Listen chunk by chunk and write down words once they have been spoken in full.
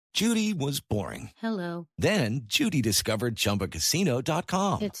Judy was boring. Hello. Then Judy discovered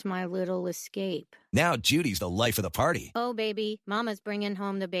ChumbaCasino.com. It's my little escape. Now Judy's the life of the party. Oh, baby, mama's bringing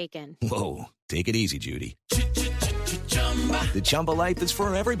home the bacon. Whoa, take it easy, Judy. The Chumba life is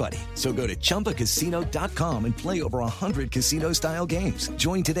for everybody. So go to ChumbaCasino.com and play over 100 casino-style games.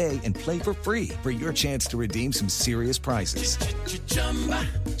 Join today and play for free for your chance to redeem some serious prizes.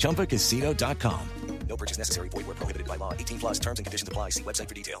 ChumbaCasino.com. No purchase necessary. Void where prohibited by law. 18+ terms and conditions apply. See website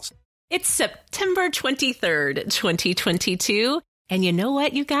for details. It's September 23rd, 2022. And you know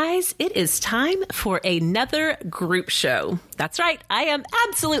what, you guys? It is time for another group show. That's right. I am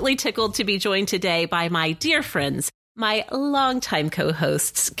absolutely tickled to be joined today by my dear friends, my longtime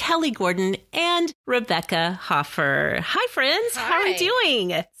co-hosts, Kelly Gordon and Rebecca Hoffer. Hi, friends. Hi. How are you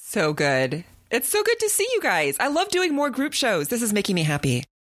doing? So good. It's so good to see you guys. I love doing more group shows. This is making me happy.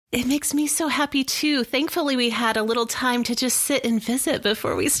 It makes me so happy, too. Thankfully, we had a little time to just sit and visit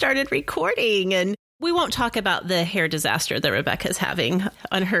before we started recording. And we won't talk about the hair disaster that Rebecca's having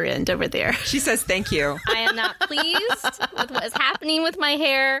on her end over there. She says thank you. I am not pleased with what is happening with my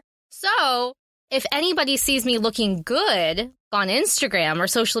hair. So if anybody sees me looking good on Instagram or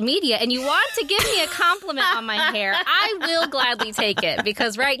social media and you want to give me a compliment on my hair, I will gladly take it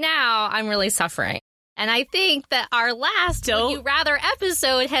because right now I'm really suffering. And I think that our last Would You Rather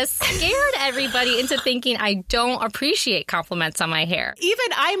episode has scared everybody into thinking I don't appreciate compliments on my hair. Even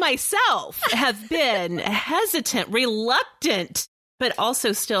I myself have been hesitant, reluctant, but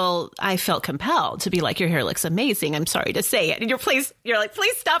also still I felt compelled to be like, your hair looks amazing. I'm sorry to say it. And you're like,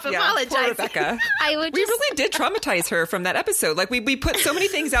 please stop apologizing. Poor Rebecca. We really did traumatize her from that episode. Like we put so many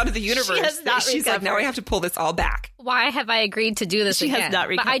things out of the universe that she's like, now I have to pull this all back. Why have I agreed to do this again? She has not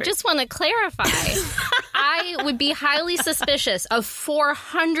recovered. But I just want to clarify. I would be highly suspicious of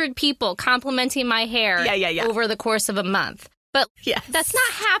 400 people complimenting my hair over the course of a month. But that's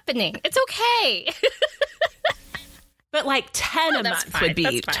not happening. It's okay. But like 10 a month would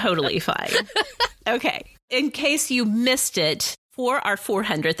be totally fine. Okay. In case you missed it, for our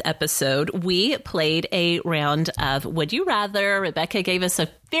 400th episode, we played a round of Would You Rather. Rebecca gave us a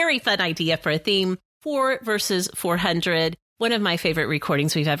very fun idea for a theme, 4 versus 400. One of my favorite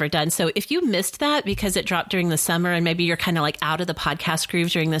recordings we've ever done. So if you missed that because it dropped during the summer and maybe you're kind of like out of the podcast groove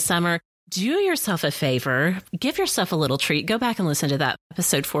during the summer, do yourself a favor, give yourself a little treat, go back and listen to that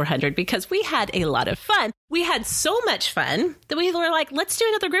episode 400 because we had a lot of fun. We had so much fun that we were like, let's do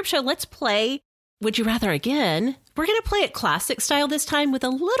another group show. Let's play Would You Rather again. We're going to play it classic style this time with a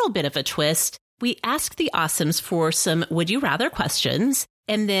little bit of a twist. We asked the Awesomes for some Would You Rather questions.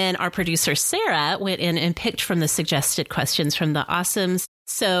 And then our producer, Sarah, went in and picked from the suggested questions from the Awesomes.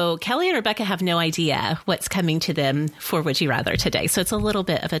 So Kelly and Rebecca have no idea what's coming to them for Would You Rather today. So it's a little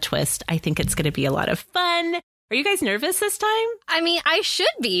bit of a twist. I think it's going to be a lot of fun. Are you guys nervous this time? I mean, I should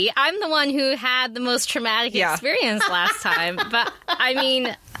be. I'm the one who had the most traumatic experience last time. But I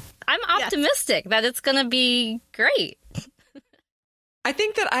mean, I'm optimistic that it's going to be great. I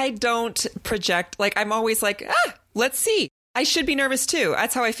think that I don't project, like I'm always like, let's see. I should be nervous too.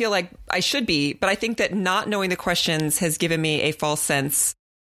 That's how I feel like I should be. But I think that not knowing the questions has given me a false sense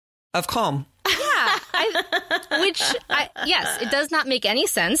of calm. Yeah. Yes, it does not make any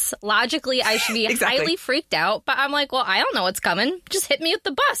sense. Logically, I should be highly freaked out. But I'm like, well, I don't know what's coming. Just hit me with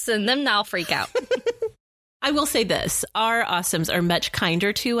the bus and then I'll freak out. I will say this. Our Awesomes are much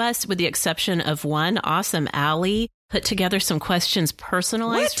kinder to us, with the exception of one. Awesome Allie put together some questions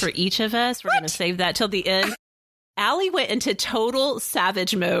personalized for each of us. We're going to save that till the end. Allie went into total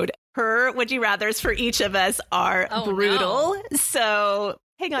savage mode. Her Would You Rathers for each of us are brutal. No. So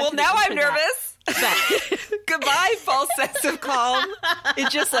hang on. Well, now I'm nervous. Goodbye, false sense of calm.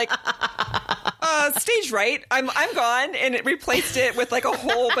 It just like, stage right. I'm gone. And it replaced it with like a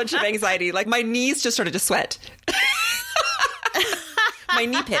whole bunch of anxiety. Like my knees just started to sweat. My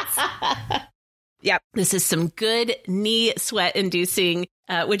knee pits. Yep. This is some good knee sweat inducing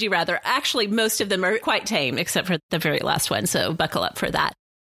Would You Rather. Actually, most of them are quite tame, except for the very last one. So buckle up for that.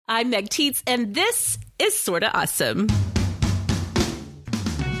 I'm Meg Tietz, and this is Sorta Awesome.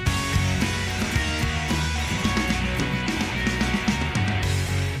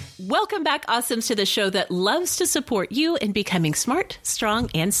 Welcome back, Awesomes, to the show that loves to support you in becoming smart, strong,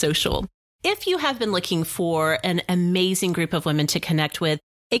 and social. If you have been looking for an amazing group of women to connect with,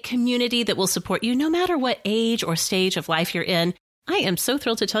 a community that will support you no matter what age or stage of life you're in, I am so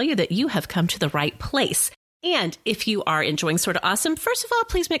thrilled to tell you that you have come to the right place. And if you are enjoying Sorta Awesome, first of all,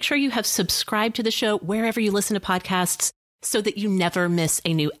 please make sure you have subscribed to the show wherever you listen to podcasts so that you never miss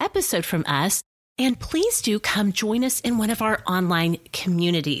a new episode from us. And please do come join us in one of our online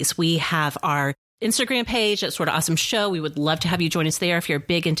communities. We have our Instagram page at Sort of Awesome Show. We would love to have you join us there if you're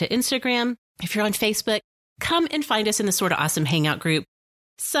big into Instagram. If you're on Facebook, come and find us in the Sort of Awesome Hangout group.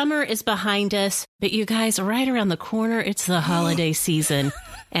 Summer is behind us, but you guys, right around the corner, it's the holiday season.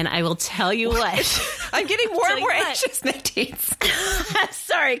 And I will tell you what. I'm getting more and more anxious, Nadine.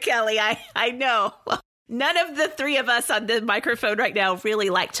 Sorry, Kelly. I know. None of the three of us on the microphone right now really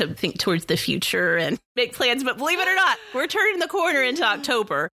like to think towards the future and make plans. But believe it or not, we're turning the corner into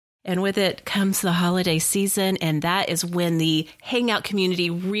October. And with it comes the holiday season. And that is when the Hangout community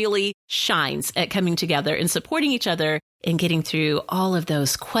really shines at coming together and supporting each other and getting through all of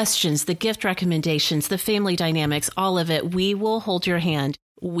those questions, the gift recommendations, the family dynamics, all of it. We will hold your hand.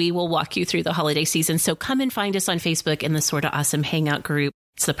 We will walk you through the holiday season. So come and find us on Facebook in the Sort of Awesome Hangout group.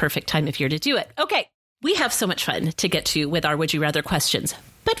 It's the perfect time of year to do it. Okay, we have so much fun to get to with our Would You Rather questions.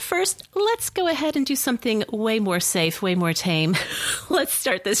 But first, let's go ahead and do something way more safe, way more tame. Let's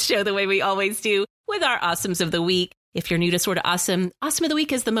start this show the way we always do with our Awesomes of the Week. If you're new to Sort of Awesome, Awesome of the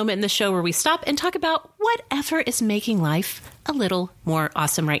Week is the moment in the show where we stop and talk about whatever is making life a little more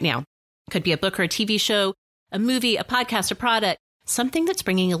awesome right now. Could be a book or a TV show, a movie, a podcast, a product, something that's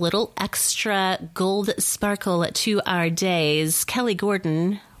bringing a little extra gold sparkle to our days. Kelly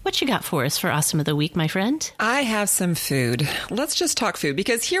Gordon, what you got for us for Awesome of the Week, my friend? I have some food. Let's just talk food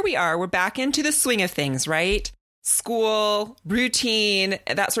because here we are. We're back into the swing of things, right? School, routine,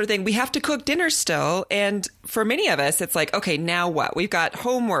 that sort of thing. We have to cook dinner still. And for many of us, it's like, okay, now what? We've got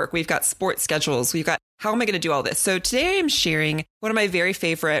homework. We've got sports schedules. We've got, how am I going to do all this? So today I am sharing one of my very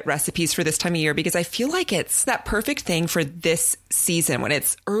favorite recipes for this time of year because I feel like it's that perfect thing for this season. When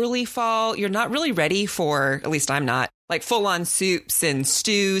it's early fall, you're not really ready for, at least I'm not, like full on soups and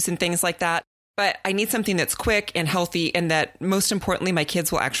stews and things like that. But I need something that's quick and healthy and that most importantly, my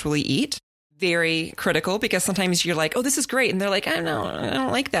kids will actually eat. Very critical because sometimes you're like, oh, this is great. And they're like, I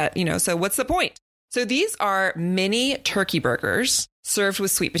don't like that. So what's the point? So these are mini turkey burgers served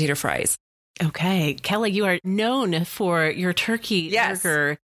with sweet potato fries. Okay. Kelly, you are known for your turkey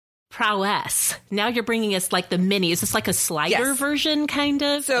burger prowess. Now you're bringing us like the mini. Is this like a slider version kind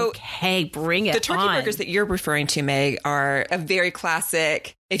of? So okay, bring it on. The turkey burgers that you're referring to, Meg, are a very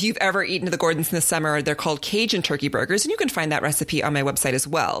classic. If you've ever eaten the Gordons in the summer, they're called Cajun turkey burgers. And you can find that recipe on my website as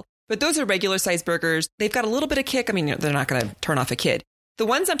well. But those are regular size burgers. They've got a little bit of kick. I mean, they're not going to turn off a kid. The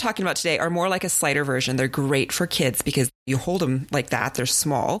ones I'm talking about today are more like a slider version. They're great for kids because you hold them like that. They're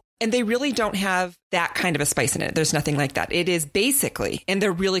small and they really don't have that kind of a spice in it. There's nothing like that. It is basically, and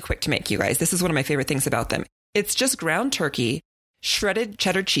they're really quick to make, you guys. This is one of my favorite things about them. It's just ground turkey, shredded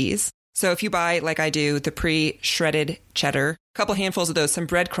cheddar cheese. So if you buy, like I do, the pre-shredded cheddar, a couple handfuls of those, some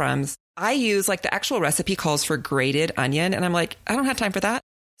breadcrumbs. I use like the actual recipe calls for grated onion. And I'm like, I don't have time for that.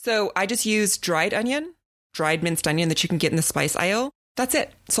 So I just use dried minced onion that you can get in the spice aisle. That's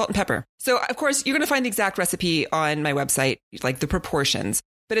it. Salt and pepper. So, of course, you're going to find the exact recipe on my website, like the proportions.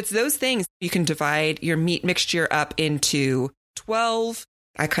 But it's those things. You can divide your meat mixture up into 12.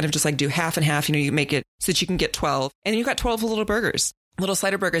 I kind of just like do half and half. You make it so that you can get 12. And then you've got 12 little burgers, little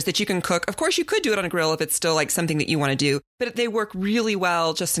slider burgers that you can cook. Of course, you could do it on a grill if it's still like something that you want to do. But they work really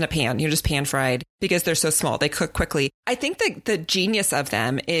well just in a pan. Just pan fried because they're so small. They cook quickly. I think that the genius of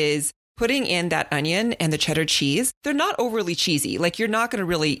them is putting in that onion and the cheddar cheese. They're not overly cheesy. Like you're not going to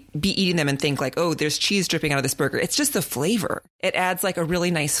really be eating them and think like, oh, there's cheese dripping out of this burger. It's just the flavor. It adds like a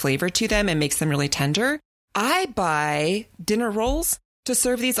really nice flavor to them and makes them really tender. I buy dinner rolls to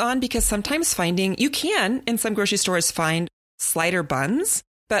serve these on because sometimes you can in some grocery stores find slider buns,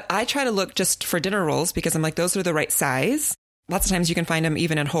 but I try to look just for dinner rolls because I'm like, those are the right size. Lots of times you can find them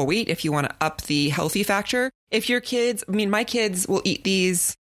even in whole wheat if you want to up the healthy factor. If your kids, my kids will eat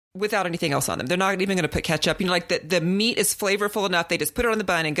these without anything else on them. They're not even going to put ketchup. Like the meat is flavorful enough. They just put it on the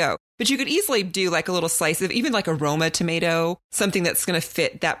bun and go. But you could easily do like a little slice of even like a Roma tomato, something that's going to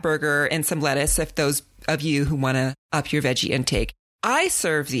fit that burger and some lettuce if those of you who want to up your veggie intake. I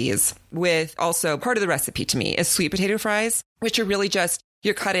serve these with also part of the recipe to me is sweet potato fries, which are really just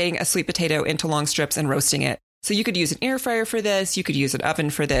you're cutting a sweet potato into long strips and roasting it. So you could use an air fryer for this. You could use an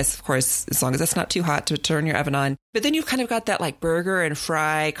oven for this, of course, as long as it's not too hot to turn your oven on. But then you've kind of got that like burger and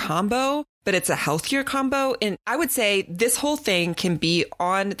fry combo, but it's a healthier combo. And I would say this whole thing can be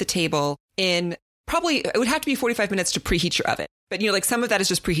on the table in probably, it would have to be 45 minutes to preheat your oven. But like some of that is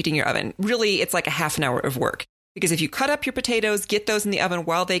just preheating your oven. Really, it's like a half an hour of work. Because if you cut up your potatoes, get those in the oven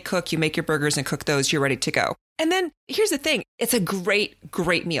while they cook, you make your burgers and cook those, you're ready to go. And then here's the thing. It's a great,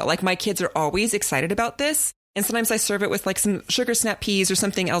 great meal. Like my kids are always excited about this. And sometimes I serve it with like some sugar snap peas or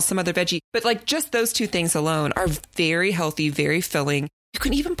something else, some other veggie. But like just those two things alone are very healthy, very filling. You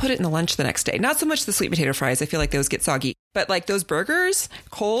can even put it in the lunch the next day. Not so much the sweet potato fries. I feel like those get soggy. But like those burgers,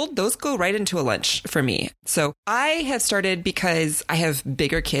 cold, those go right into a lunch for me. So I have started, because I have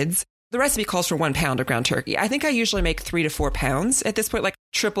bigger kids, the recipe calls for 1 pound of ground turkey. I think I usually make 3 to 4 pounds at this point, like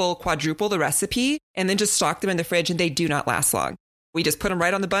triple, quadruple the recipe, and then just stock them in the fridge, and they do not last long. We just put them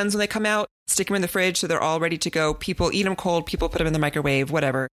right on the buns when they come out, stick them in the fridge so they're all ready to go. People eat them cold. People put them in the microwave,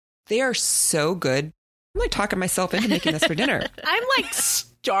 whatever. They are so good. I'm like talking myself into making this for dinner. I'm like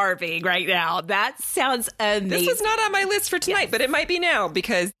starving right now. That sounds amazing. This was not on my list for tonight, but it might be now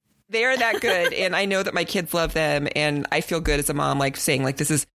because they are that good. And I know that my kids love them. And I feel good as a mom, like saying like,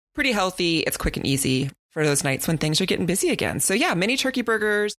 this is pretty healthy. It's quick and easy for those nights when things are getting busy again. So yeah, mini turkey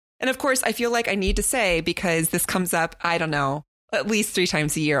burgers. And of course, I feel like I need to say, because this comes up, I don't know, at least 3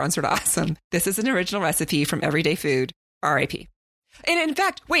 times a year on Sort of Awesome. This is an original recipe from Everyday Food, RIP. And in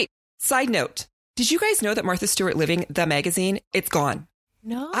fact, wait, side note. Did you guys know that Martha Stewart Living, the magazine, it's gone?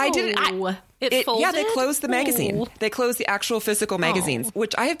 No. I didn't. It folded? Yeah, they closed the magazine. Oh. They closed the actual physical magazines,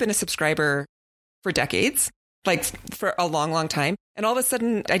 which I have been a subscriber for decades, like for a long, long time. And all of a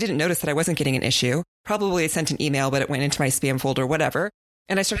sudden, I didn't notice that I wasn't getting an issue. Probably I sent an email, but it went into my spam folder, whatever.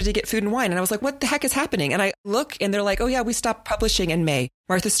 And I started to get Food and Wine. And I was like, what the heck is happening? And I look and they're like, oh, yeah, we stopped publishing in May.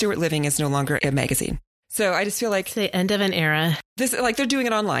 Martha Stewart Living is no longer a magazine. So I just feel like it's the end of an era. This, like, they're doing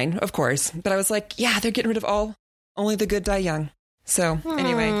it online, of course. But I was like, yeah, they're getting rid of only the good die young. So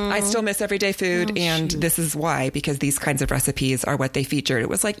anyway, I still miss Everyday Food. This is why, because these kinds of recipes are what they featured. It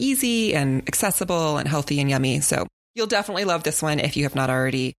was like easy and accessible and healthy and yummy. So you'll definitely love this one if you have not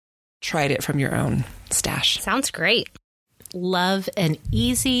already tried it from your own stash. Sounds great. Love an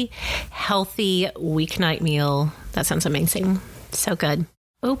easy, healthy weeknight meal. That sounds amazing. So good.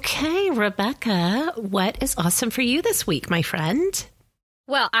 Okay, Rebecca, what is awesome for you this week, my friend?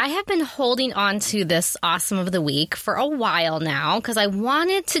 Well, I have been holding on to this awesome of the week for a while now because I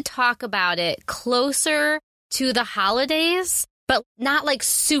wanted to talk about it closer to the holidays, but not like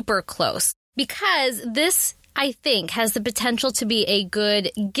super close, because this, I think, has the potential to be a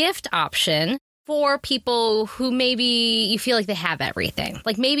good gift option for people who maybe you feel like they have everything.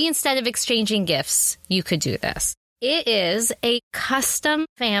 Like maybe instead of exchanging gifts, you could do this. It is a custom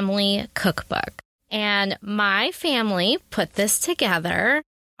family cookbook. And my family put this together.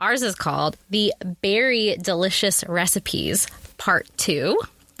 Ours is called the Berry Delicious Recipes Part 2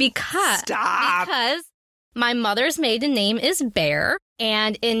 because my mother's maiden name is Bear.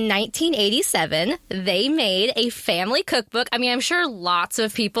 And in 1987, they made a family cookbook. I mean, I'm sure lots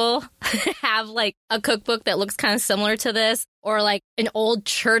of people have like a cookbook that looks kind of similar to this, or like an old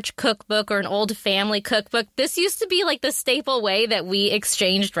church cookbook or an old family cookbook. This used to be like the staple way that we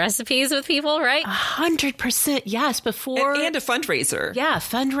exchanged recipes with people, right? 100%. Yes. Before. And a fundraiser. Yeah.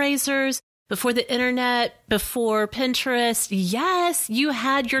 Fundraisers. Before the internet, before Pinterest, yes, you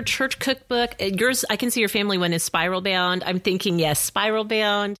had your church cookbook. Yours, I can see your family one is Spiral Bound. I'm thinking, yes, Spiral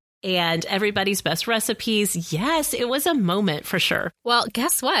Bound and Everybody's Best Recipes. Yes, it was a moment for sure. Well,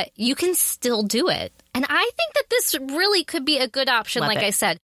 guess what? You can still do it. And I think that this really could be a good option, like I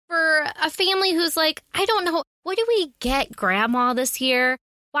said, for a family who's like, I don't know, what do we get Grandma this year?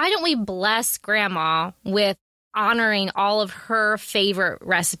 Why don't we bless Grandma with honoring all of her favorite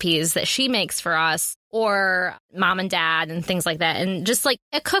recipes that she makes for us, or mom and dad and things like that, and just like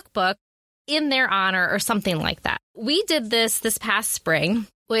a cookbook in their honor or something like that. We did this past spring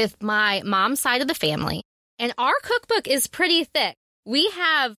with my mom's side of the family, and our cookbook is pretty thick. We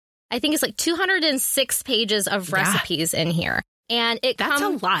have, I think it's like 206 pages of recipes in here. And that's a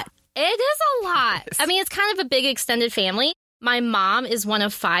lot. It is a lot. I mean, it's kind of a big extended family. My mom is one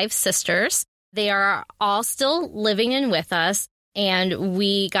of 5 sisters. They are all still living in with us, and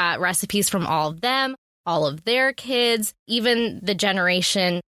we got recipes from all of them, all of their kids, even the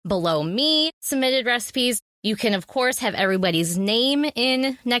generation below me submitted recipes. You can, of course, have everybody's name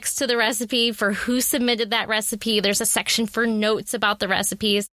in next to the recipe for who submitted that recipe. There's a section for notes about the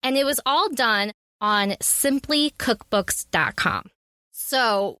recipes, and it was all done on simplycookbooks.com.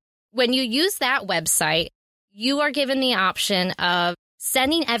 So when you use that website, you are given the option of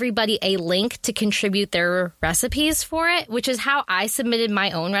sending everybody a link to contribute their recipes for it, which is how I submitted my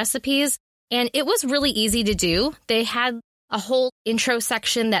own recipes. And it was really easy to do. They had a whole intro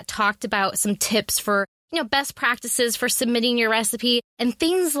section that talked about some tips for, best practices for submitting your recipe and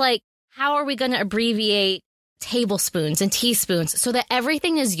things like how are we going to abbreviate tablespoons and teaspoons so that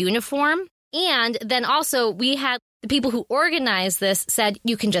everything is uniform. And then also we had the people who organized this said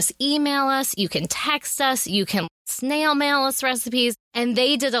you can just email us, you can text us, you can snail mail us recipes, and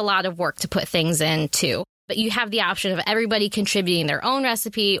they did a lot of work to put things in too. But you have the option of everybody contributing their own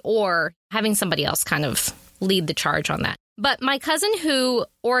recipe or having somebody else kind of lead the charge on that. But my cousin who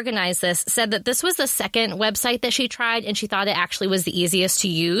organized this said that this was the second website that she tried, and she thought it actually was the easiest to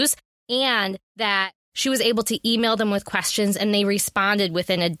use, and that she was able to email them with questions and they responded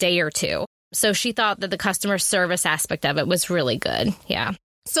within a day or two. So she thought that the customer service aspect of it was really good. Yeah.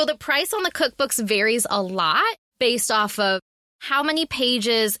 So the price on the cookbooks varies a lot based off of how many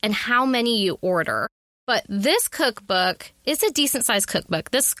pages and how many you order. But this cookbook is a decent sized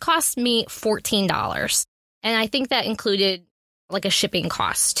cookbook. This cost me $14. And I think that included like a shipping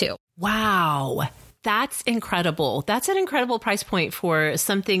cost too. Wow. That's incredible. That's an incredible price point for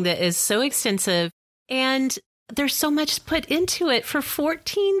something that is so extensive. And there's so much put into it for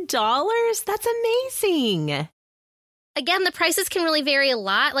 $14. That's amazing. Again, the prices can really vary a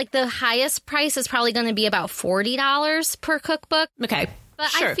lot. Like the highest price is probably going to be about $40 per cookbook. Okay. But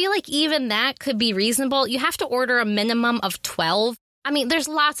sure. I feel like even that could be reasonable. You have to order a minimum of 12. I mean, there's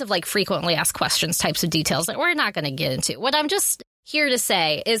lots of like frequently asked questions types of details that we're not going to get into. What I'm just here to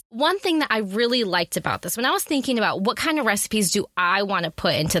say is one thing that I really liked about this when I was thinking about what kind of recipes do I want to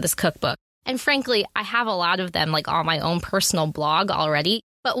put into this cookbook. And frankly, I have a lot of them like on my own personal blog already.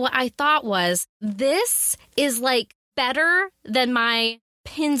 But what I thought was this is like better than my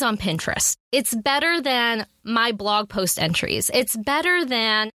pins on Pinterest. It's better than my blog post entries. It's better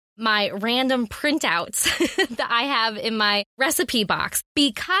than my random printouts that I have in my recipe box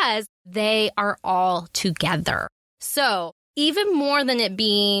because they are all together. So even more than it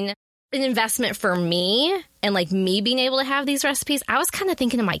being an investment for me and like me being able to have these recipes, I was kind of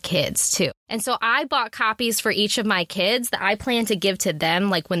thinking of my kids too. And so I bought copies for each of my kids that I plan to give to them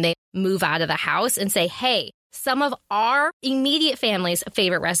like when they move out of the house and say, hey, some of our immediate family's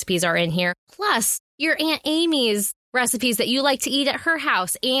favorite recipes are in here. Plus your Aunt Amy's recipes that you like to eat at her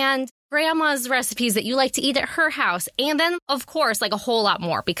house and grandma's recipes that you like to eat at her house. And then, of course, like a whole lot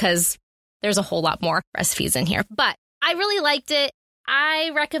more because there's a whole lot more recipes in here. But I really liked it.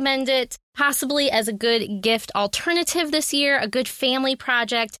 I recommend it possibly as a good gift alternative this year, a good family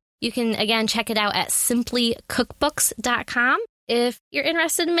project. You can, again, check it out at simplycookbooks.com if you're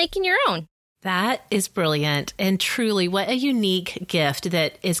interested in making your own. That is brilliant. And truly, what a unique gift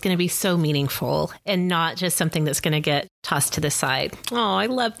that is going to be so meaningful and not just something that's going to get tossed to the side. Oh, I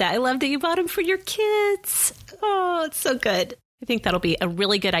love that. I love that you bought them for your kids. Oh, it's so good. I think that'll be a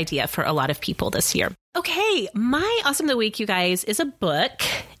really good idea for a lot of people this year. Okay, my Awesome of the Week, you guys, is a book.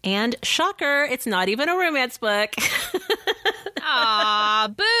 And shocker, it's not even a romance book. Aw,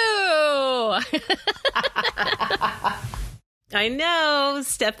 boo! I know.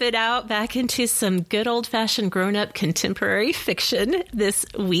 Step it out back into some good old-fashioned grown-up contemporary fiction this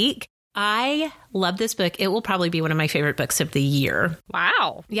week. I love this book. It will probably be one of my favorite books of the year.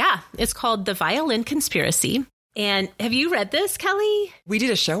 Wow. Yeah. It's called The Violin Conspiracy. And have you read this, Kelly? We did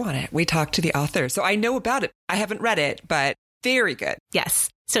a show on it. We talked to the author. So I know about it. I haven't read it, but very good. Yes.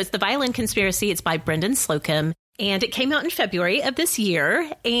 So it's The Violin Conspiracy. It's by Brendan Slocum. And it came out in February of this year.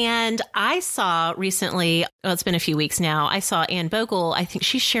 And I saw recently, well, it's been a few weeks now, I saw Anne Bogle. I think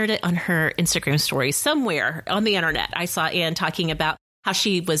she shared it on her Instagram story somewhere on the internet. I saw Anne talking about how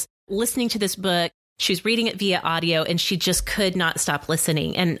she was listening to this book. She was reading it via audio and she just could not stop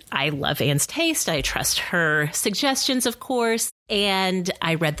listening. And I love Anne's taste. I trust her suggestions, of course. And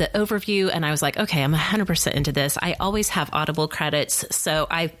I read the overview and I was like, okay, I'm 100% into this. I always have Audible credits, so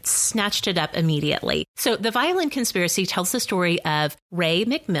I snatched it up immediately. So The Violin Conspiracy tells the story of Ray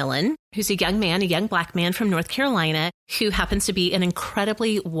McMillan, who's a young man, a young Black man from North Carolina, who happens to be an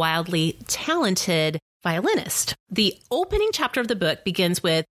incredibly wildly talented violinist. The opening chapter of the book begins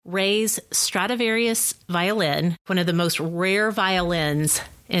with Ray's Stradivarius violin, one of the most rare violins,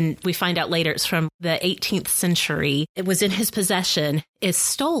 and we find out later it's from the 18th century. It was in his possession, is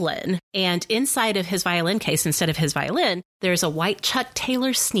stolen. And inside of his violin case, instead of his violin, there's a white Chuck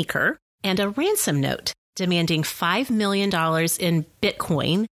Taylor sneaker and a ransom note demanding $5 million in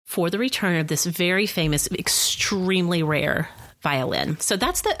Bitcoin for the return of this very famous, extremely rare violin. So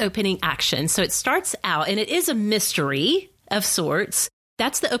that's the opening action. So it starts out, and it is a mystery of sorts.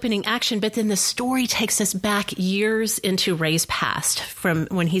 That's the opening action, but then the story takes us back years into Ray's past from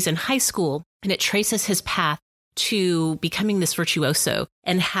when he's in high school, and it traces his path to becoming this virtuoso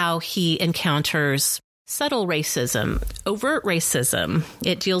and how he encounters subtle racism, overt racism.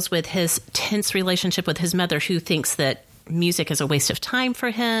 It deals with his tense relationship with his mother, who thinks that music is a waste of time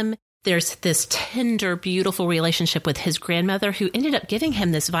for him. There's this tender, beautiful relationship with his grandmother, who ended up giving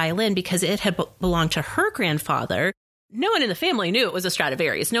him this violin because it had belonged to her grandfather. No one in the family knew it was a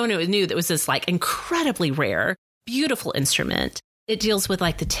Stradivarius. No one knew that it was this like incredibly rare, beautiful instrument. It deals with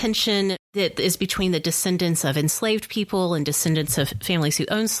like the tension that is between the descendants of enslaved people and descendants of families who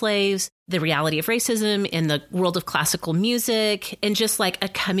own slaves, the reality of racism in the world of classical music, and just like a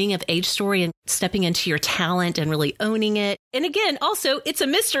coming of age story and stepping into your talent and really owning it. And again, also, it's a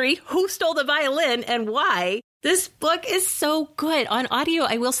mystery. Who stole the violin and why? This book is so good. On audio,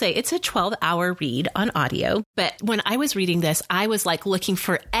 I will say it's a 12-hour read on audio. But when I was reading this, I was like looking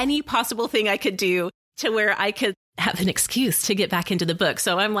for any possible thing I could do to where I could have an excuse to get back into the book.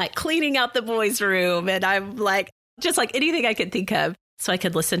 So I'm like cleaning out the boys' room, and I'm like, just like anything I could think of so I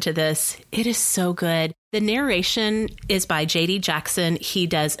could listen to this. It is so good. The narration is by J.D. Jackson. He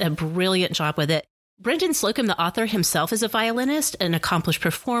does a brilliant job with it. Brendan Slocum, the author himself, is a violinist, an accomplished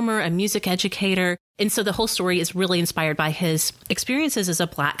performer, a music educator. And so the whole story is really inspired by his experiences as a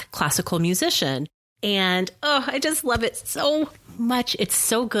Black classical musician. And, I just love it so much. It's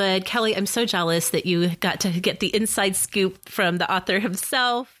so good. Kelly, I'm so jealous that you got to get the inside scoop from the author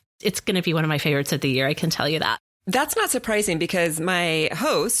himself. It's going to be one of my favorites of the year. I can tell you that. That's not surprising because my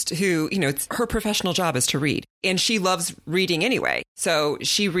host, who, it's her professional job is to read, and she loves reading anyway. So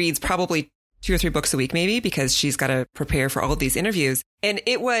she reads probably 2 or 3 books a week, maybe, because she's got to prepare for all of these interviews. And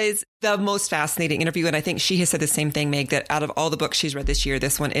it was the most fascinating interview. And I think she has said the same thing, Meg, that out of all the books she's read this year,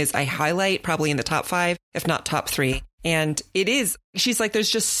 this one is a highlight, probably in the top 5, if not top 3. And it is, she's like, there's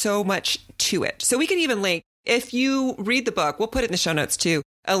just so much to it. So we can even link, if you read the book, we'll put it in the show notes too,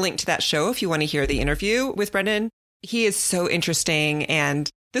 a link to that show if you want to hear the interview with Brendan. He is so interesting. And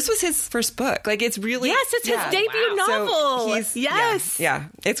this was his first book. Like, it's really... Yes, it's his debut novel. So Yeah,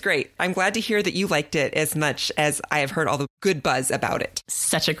 it's great. I'm glad to hear that you liked it as much as I have heard all the good buzz about it.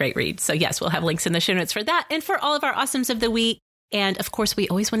 Such a great read. So yes, we'll have links in the show notes for that and for all of our awesomes of the week. And of course, we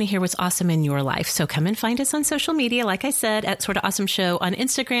always want to hear what's awesome in your life. So come and find us on social media, like I said, at Sorta Awesome Show on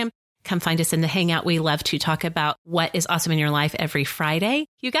Instagram. Come find us in the Hangout. We love to talk about what is awesome in your life every Friday.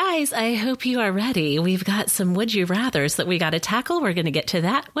 You guys, I hope you are ready. We've got some Would You Rathers that we got to tackle. We're going to get to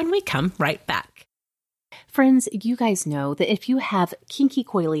that when we come right back. Friends, you guys know that if you have kinky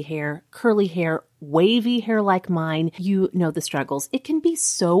coily hair, curly hair, wavy hair like mine, you know the struggles. It can be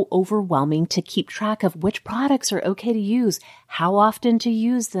so overwhelming to keep track of which products are okay to use, how often to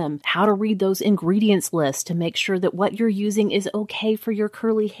use them, how to read those ingredients lists to make sure that what you're using is okay for your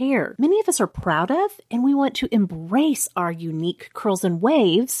curly hair. Many of us are proud of, and we want to embrace our unique curls and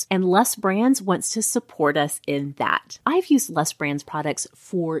waves, and Les Brands wants to support us in that. I've used Les Brands products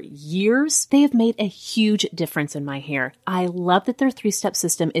for years. They have made a huge difference in my hair. I love that their 3-step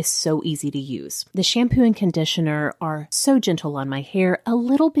system is so easy to use. The shampoo and conditioner are so gentle on my hair. A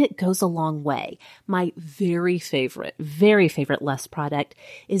little bit goes a long way. My very favorite Les product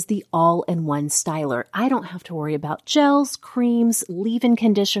is the all-in-one styler. I don't have to worry about gels, creams, leave-in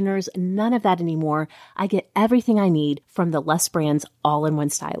conditioners, none of that anymore. I get everything I need from the Les Brands all-in-one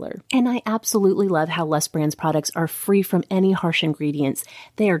styler. And I absolutely love how Les Brands products are free from any harsh ingredients.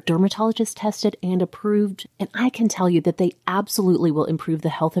 They are dermatologist tested and approved, and I can tell you that they absolutely will improve the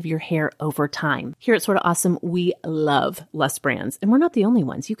health of your hair over time. Here at Sorta Awesome, we love Les Brands, and we're not the only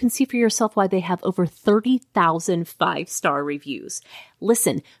ones. You can see for yourself why they have over 30,000 5-star reviews.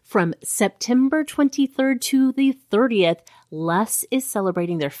 Listen, from September 23rd to the 30th, Les is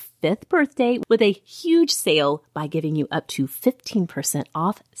celebrating their 5th birthday with a huge sale by giving you up to 15%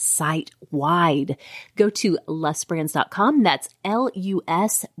 off site-wide. Go to lesbrands.com. That's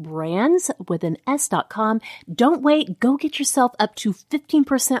L-U-S brands with an S.com. Don't wait. Go get yourself up to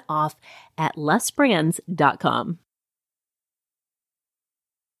 15% off at lesbrands.com.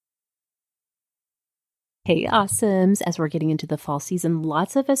 Hey, awesomes. As we're getting into the fall season,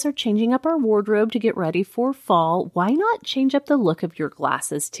 lots of us are changing up our wardrobe to get ready for fall. Why not change up the look of your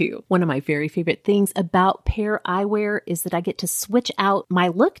glasses too? One of my very favorite things about Pair Eyewear is that I get to switch out my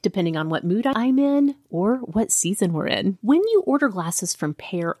look depending on what mood I'm in or what season we're in. When you order glasses from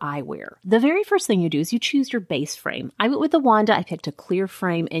Pair Eyewear, the very first thing you do is you choose your base frame. I went with the Wanda. I picked a clear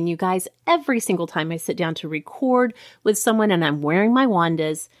frame, and you guys, every single time I sit down to record with someone and I'm wearing my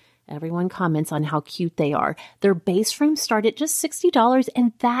Wandas, everyone comments on how cute they are. Their base frames start at just $60,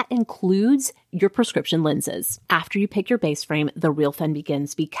 and that includes your prescription lenses. After you pick your base frame, the real fun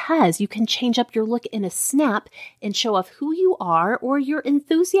begins because you can change up your look in a snap and show off who you are or your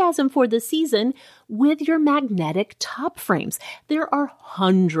enthusiasm for the season with your magnetic top frames. There are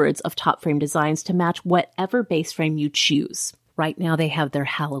hundreds of top frame designs to match whatever base frame you choose. Right now, they have their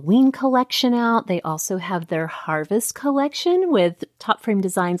Halloween collection out. They also have their Harvest collection with top frame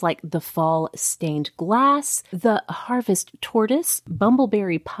designs like the Fall Stained Glass, the Harvest Tortoise,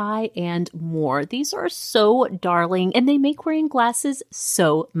 Bumbleberry Pie, and more. These are so darling, and they make wearing glasses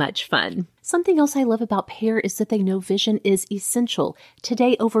so much fun. Something else I love about Pair is that they know vision is essential.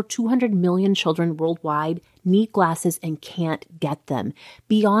 Today, over 200 million children worldwide need glasses and can't get them.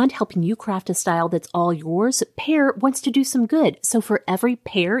 Beyond helping you craft a style that's all yours, Pair wants to do some good. So for every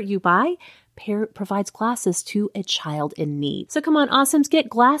pair you buy, Pair provides glasses to a child in need. So come on, awesomes, get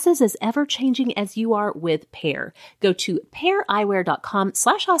glasses as ever-changing as you are with Pair. Go to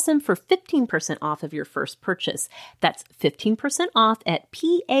paireyewear.com/awesome for 15% off of your first purchase. That's 15% off at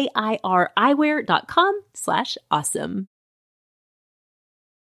paireyewear.com/awesome.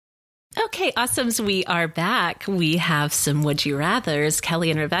 Okay, awesomes, we are back. We have some Would You Rathers. Kelly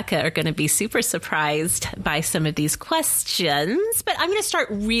and Rebecca are going to be super surprised by some of these questions, but I'm going to start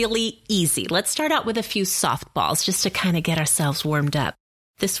really easy. Let's start out with a few softballs just to kind of get ourselves warmed up.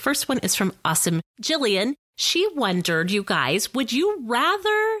 This first one is from awesome Jillian. She wondered, you guys, would you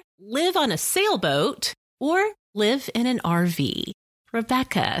rather live on a sailboat or live in an RV?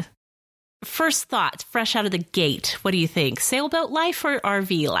 Rebecca, first thought, fresh out of the gate. What do you think? Sailboat life or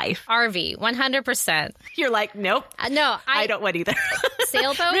RV life? RV, 100%. You're like, nope. No, I don't want either.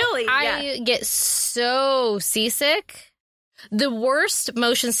 Sailboat? Really? I get so seasick. The worst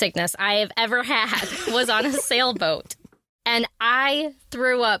motion sickness I have ever had was on a sailboat. And I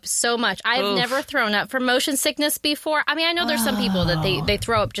threw up so much. I've never thrown up from motion sickness before. I mean, I know there's some people that they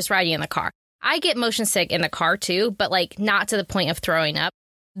throw up just riding in the car. I get motion sick in the car too, but like not to the point of throwing up.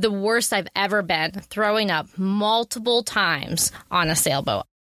 The worst I've ever been, throwing up multiple times on a sailboat.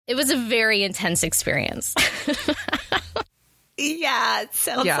 It was a very intense experience. Yeah, it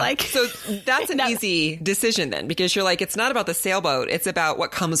sounds like. So that's an easy decision then, because you're like, it's not about the sailboat. It's about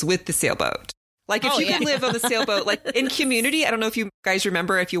what comes with the sailboat. Like if you can live on the sailboat, like in Community, I don't know if you guys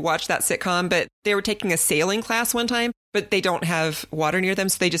remember if you watched that sitcom, but they were taking a sailing class one time, but they don't have water near them.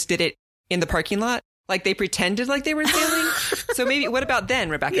 So they just did it in the parking lot. Like they pretended like they were sailing. So maybe, what about then,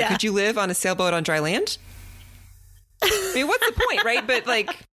 Rebecca? Yeah. Could you live on a sailboat on dry land? I mean, what's the point, right? But like,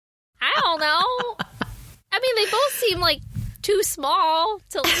 I don't know. I mean, they both seem like too small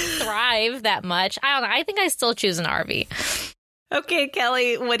to thrive that much. I don't know. I think I still choose an RV. Okay,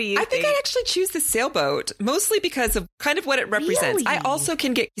 Kelly, what do you think? I think I'd actually choose the sailboat, mostly because of kind of what it represents. Really? I also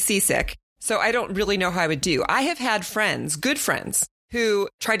can get seasick, so I don't really know how I would do. I have had friends, good friends, who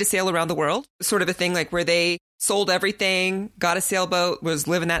tried to sail around the world, sort of a thing like where they sold everything, got a sailboat, was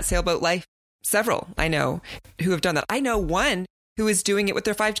living that sailboat life. Several I know who have done that. I know one who is doing it with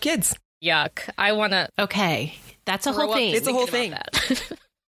their 5 kids. Yuck. I want to. Okay. That's a whole thing. It's a whole thing.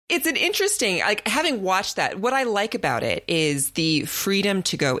 It's an interesting, like having watched that, what I like about it is the freedom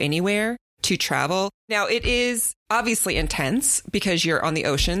to go anywhere, to travel. Now, it is obviously intense because you're on the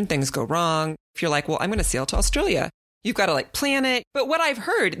ocean, things go wrong. If you're like, well, I'm going to sail to Australia, you've got to like plan it. But what I've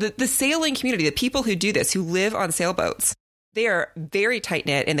heard, the sailing community, the people who do this, who live on sailboats, they are very tight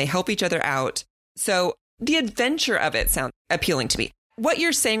knit and they help each other out. So the adventure of it sounds appealing to me. What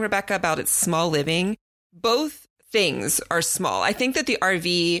you're saying, Rebecca, about its small living, both things are small. I think that the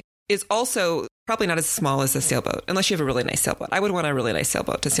RV is also probably not as small as a sailboat, unless you have a really nice sailboat. I would want a really nice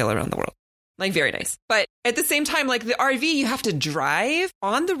sailboat to sail around the world. Like very nice. But at the same time, like the RV, you have to drive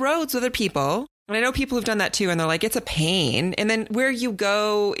on the roads with other people. And I know people who've done that too. And they're like, it's a pain. And then where you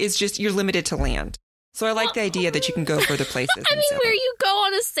go is just, you're limited to land. So I like the idea that you can go further places. I mean, where you go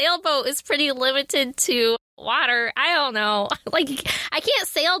on a sailboat is pretty limited to water. I don't know. Like, I can't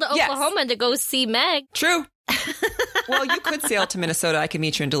sail to Oklahoma to go see Meg. True. Well, you could sail to Minnesota. I can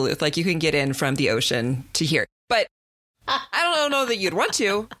meet you in Duluth. Like, you can get in from the ocean to here. But I don't know that you'd want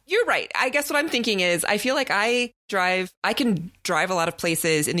to. You're right. I guess what I'm thinking is I feel like I can drive a lot of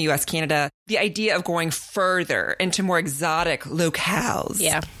places in the U.S., Canada. The idea of going further into more exotic locales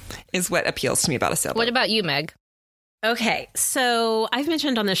is what appeals to me about a sailboat. What about you, Meg? Okay, so I've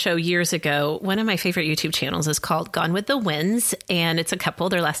mentioned on the show years ago, one of my favorite YouTube channels is called Gone with the Winds, and it's a couple.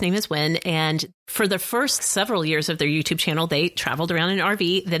 Their last name is Wynn, and for the first several years of their YouTube channel, they traveled around in an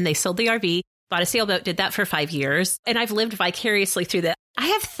RV, then they sold the RV, bought a sailboat, did that for 5 years, and I've lived vicariously through that. I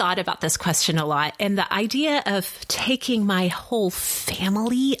have thought about this question a lot, and the idea of taking my whole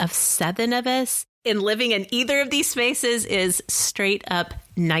family of 7 of us and living in either of these spaces is straight up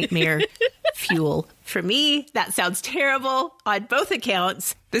nightmare fuel. For me, that sounds terrible on both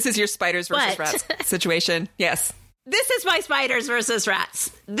accounts. This is your spiders versus rats situation. Yes. This is my spiders versus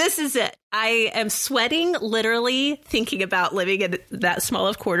rats. This is it. I am sweating literally thinking about living in that small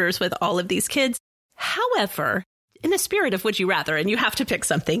of quarters with all of these kids. However, in the spirit of would you rather, and you have to pick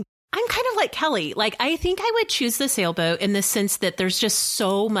something, I'm kind of like Kelly. Like, I think I would choose the sailboat in the sense that there's just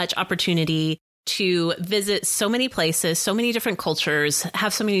so much opportunity to visit so many places, so many different cultures,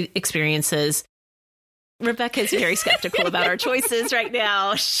 have so many experiences. Rebecca is very skeptical about our choices right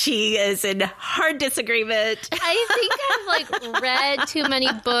now. She is in hard disagreement. I think I've read too many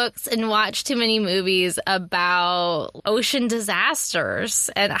books and watched too many movies about ocean disasters.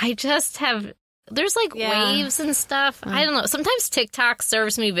 And I just have, there's waves and stuff. I don't know. Sometimes TikTok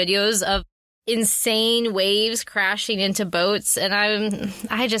serves me videos of insane waves crashing into boats. And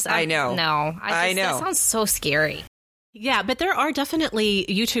I know. No. I know. That sounds so scary. Yeah, but there are definitely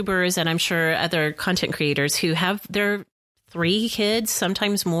YouTubers and I'm sure other content creators who have their 3 kids,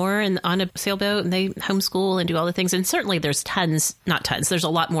 sometimes more, and on a sailboat, and they homeschool and do all the things. And certainly there's there's a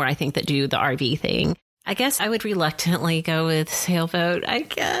lot more, I think, that do the RV thing. I guess I would reluctantly go with sailboat. I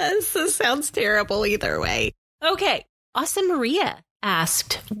guess this sounds terrible either way. Okay, Austin Maria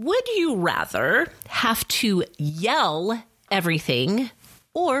asked, would you rather have to yell everything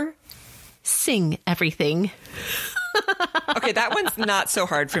or sing everything? Okay, that one's not so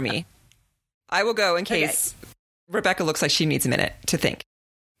hard for me. I will go in case Rebecca looks like she needs a minute to think.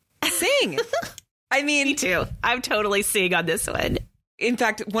 Sing! I mean... Me too. I'm totally sing on this one. In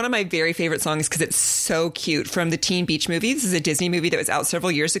fact, one of my very favorite songs, because it's so cute, from the Teen Beach Movie. This is a Disney movie that was out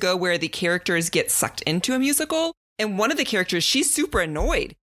several years ago where the characters get sucked into a musical. And one of the characters, she's super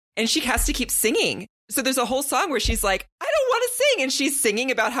annoyed. And she has to keep singing. So there's a whole song where she's like, I don't want to sing. And she's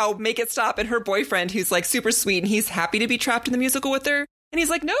singing about how make it stop. And her boyfriend, who's super sweet, and he's happy to be trapped in the musical with her. And he's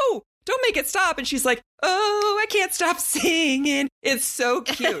like, no, don't make it stop. And she's like, oh, I can't stop singing. It's so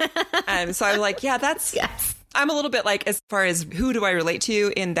cute. And so I'm like, yeah, that's... Yes. I'm a little bit as far as who do I relate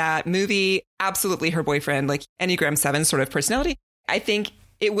to in that movie? Absolutely her boyfriend, Enneagram 7 sort of personality. I think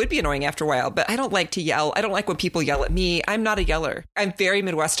it would be annoying after a while, but I don't like to yell. I don't like when people yell at me. I'm not a yeller. I'm very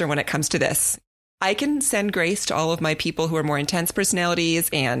Midwestern when it comes to this. I can send grace to all of my people who are more intense personalities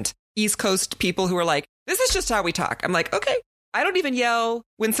and East Coast people who are like, this is just how we talk. I'm like, okay, I don't even yell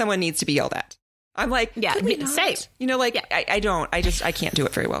when someone needs to be yelled at. I'm like, yeah, same. I can't do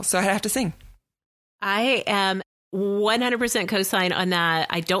it very well. So I have to sing. I am 100% co-sign on that.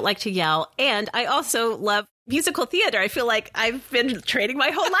 I don't like to yell. And I also love musical theater. I feel like I've been training my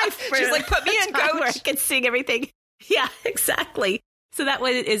whole life. She's like, put me in, coach. Where I can sing everything. Yeah, exactly. So that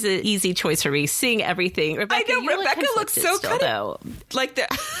one is an easy choice for me. Sing everything. Rebecca, I know. Rebecca looks so kind of like the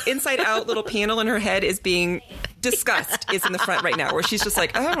inside out little panel in her head is being discussed is in the front right now, where she's just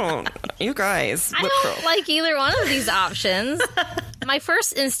like, oh, you guys. I don't like either one of these options. My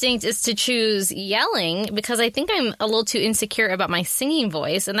first instinct is to choose yelling because I think I'm a little too insecure about my singing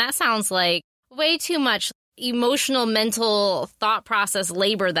voice. And that sounds like way too much emotional, mental thought process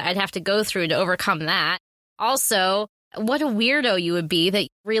labor that I'd have to go through to overcome that. Also, what a weirdo you would be that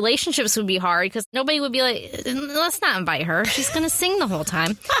relationships would be hard because nobody would be like, let's not invite her. She's going to sing the whole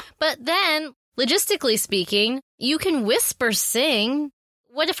time. But then, logistically speaking, you can whisper sing.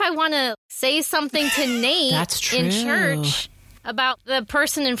 What if I want to say something to Nate in church about the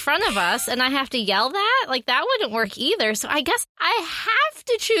person in front of us and I have to yell that? That wouldn't work either. So I guess I have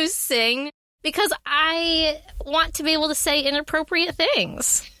to choose sing because I want to be able to say inappropriate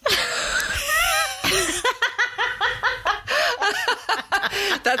things.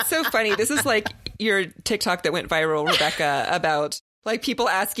 That's so funny. This is like your TikTok that went viral, Rebecca, about people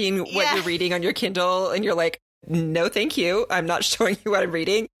asking what you're reading on your Kindle. And you're like, no, thank you. I'm not showing you what I'm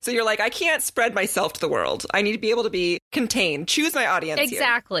reading. So you're like, I can't spread myself to the world. I need to be able to be contained. Choose my audience.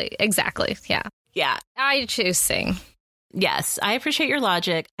 Exactly. Yeah. Yeah. I choose sing. Yes, I appreciate your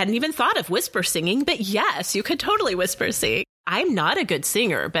logic. Hadn't even thought of whisper singing, but yes, you could totally whisper sing. I'm not a good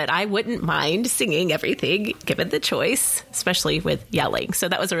singer, but I wouldn't mind singing everything given the choice, especially with yelling. So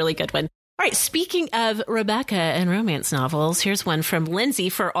that was a really good one. All right, speaking of Rebecca and romance novels, here's one from Lindsay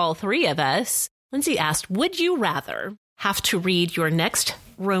for all 3 of us. Lindsay asked, would you rather have to read your next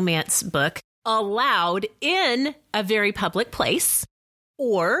romance book aloud in a very public place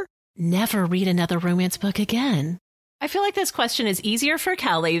or never read another romance book again? I feel like this question is easier for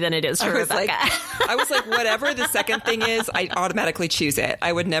Kelly than it is for Rebecca. I was like, whatever the second thing is, I automatically choose it.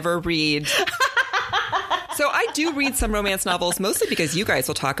 I would never read. So I do read some romance novels, mostly because you guys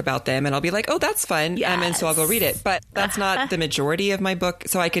will talk about them and I'll be like, oh, that's fun. Yes. And so I'll go read it. But that's not the majority of my book.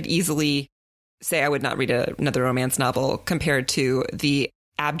 So I could easily say I would not read another romance novel compared to the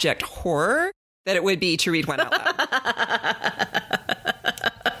abject horror that it would be to read one out loud.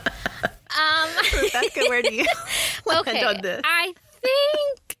 Rebecca, where do you land on this? I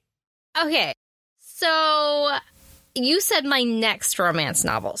think... Okay, so you said my next romance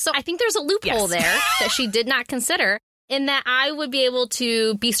novel. So I think there's a loophole there that she did not consider in that I would be able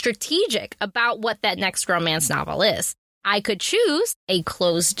to be strategic about what that next romance novel is. I could choose a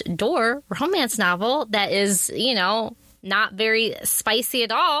closed door romance novel that is, not very spicy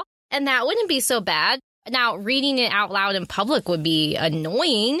at all. And that wouldn't be so bad. Now, reading it out loud in public would be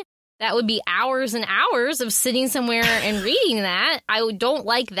annoying. That would be hours and hours of sitting somewhere and reading that. I don't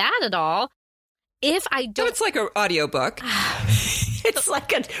like that at all. If I don't... So it's like an audiobook. It's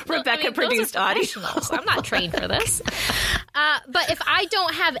like a Rebecca-produced audio. I'm not trained for this. But if I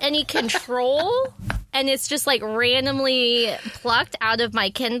don't have any control and it's just like randomly plucked out of my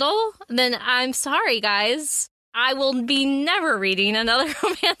Kindle, then I'm sorry, guys. I will be never reading another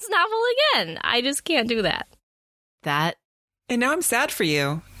romance novel again. I just can't do that. And now I'm sad for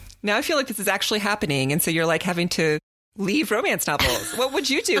you. Now I feel like this is actually happening. And so you're like having to leave romance novels. What would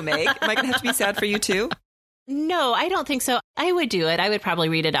you do, Meg? Am I going to have to be sad for you too? No, I don't think so. I would do it. I would probably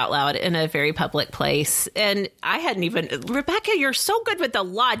read it out loud in a very public place. And I hadn't even... Rebecca, you're so good with the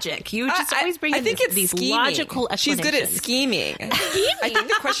logic. You just always bring in these logical explanations. She's good at scheming. I think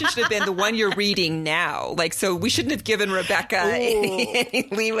the question should have been the one you're reading now. Like, so we shouldn't have given Rebecca any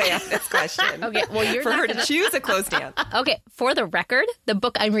leeway on this question. Okay, well, for her to choose a closed hand. Okay, for the record, the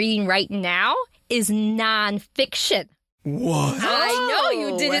book I'm reading right now is nonfiction. What? I know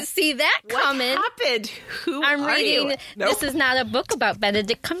you didn't see that coming. What happened? Who I'm are reading. You? Nope. This is not a book about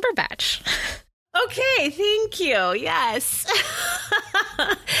Benedict Cumberbatch. Okay, thank you. Yes.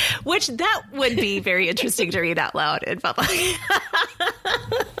 Which that would be very interesting to read out loud in public.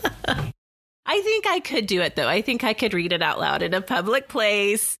 I think I could do it, though. I think I could read it out loud in a public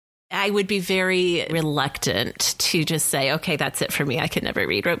place. I would be very reluctant to just say, okay, that's it for me. I could never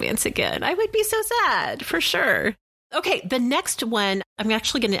read romance again. I would be so sad, for sure. Okay, the next one, I'm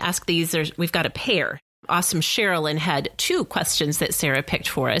actually going to ask these. We've got a pair. Awesome Sherilyn had 2 questions that Sarah picked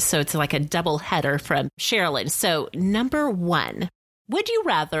for us. So it's like a double header from Sherilyn. So number 1, would you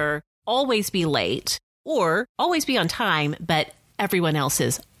rather always be late or always be on time, but everyone else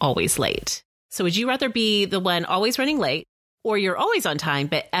is always late? So would you rather be the one always running late or you're always on time,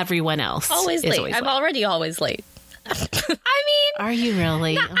 but everyone else always is late? Always I'm late? already always late. I mean... Are you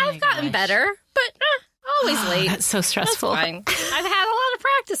really? I've gotten better, but... always late. That's so stressful. That's fine. I've had a lot of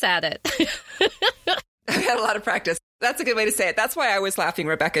practice at it. I've had a lot of practice. That's a good way to say it. That's why I was laughing,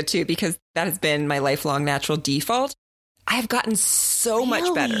 Rebecca, too, because that has been my lifelong natural default. I have gotten so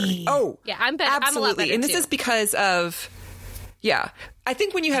much better. Oh, yeah, I'm better. Absolutely. I'm a lot better, and this too. is because of, I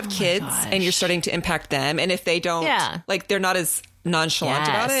think when you have kids and you're starting to impact them, and if they don't, like, they're not as nonchalant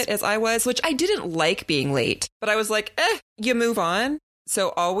about it as I was, which I didn't like being late, but I was like, you move on.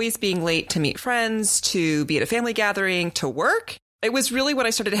 So always being late to meet friends, to be at a family gathering, to work. It was really when I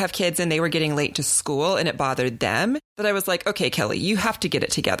started to have kids and they were getting late to school and it bothered them that I was like, okay, Kelly, you have to get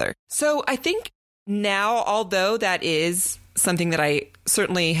it together. So I think now, although that is something that I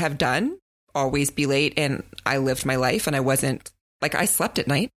certainly have done, always be late, and I lived my life and I wasn't, like, I slept at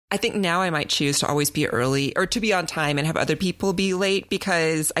night. I think now I might choose to always be early or to be on time and have other people be late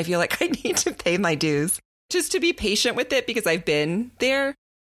because I feel like I need to pay my dues. Just to be patient with it because I've been there.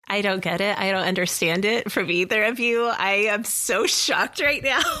 I don't get it. I don't understand it from either of you. I am so shocked right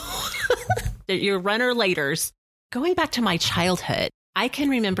now. You're runner-laters. Going back to my childhood, I can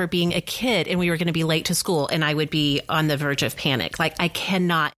remember being a kid and we were going to be late to school and I would be on the verge of panic. Like, I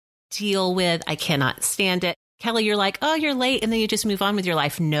cannot I cannot stand it. Kelly, you're like, oh, you're late. And then you just move on with your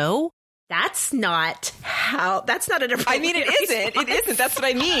life. No. That's not an appropriate I mean, it isn't. It isn't. That's what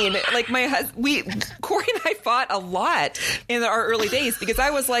I mean. Like, my husband, Corey and I fought a lot in our early days because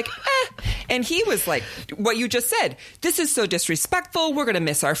I was like, and he was like, what you just said, this is so disrespectful. We're going to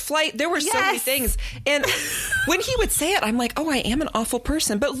miss our flight. There were so many things. And when he would say it, I'm like, oh, I am an awful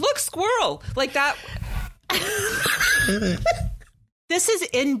person. But look, squirrel, like that. This is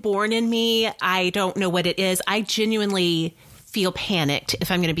inborn in me. I don't know what it is. I genuinely feel panicked if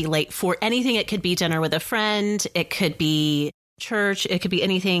I'm going to be late for anything. It could be dinner with a friend. It could be church. It could be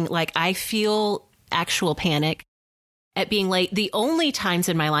anything. Like, I feel actual panic at being late. The only times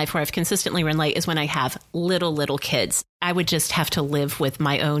in my life where I've consistently run late is when I have little kids. I would just have to live with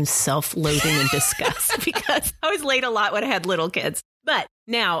my own self-loathing and disgust because I was late a lot when I had little kids. But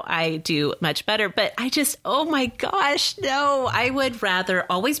now I do much better. But I just, oh my gosh, no, I would rather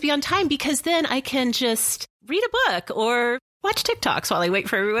always be on time because then I can just read a book or watch TikToks while I wait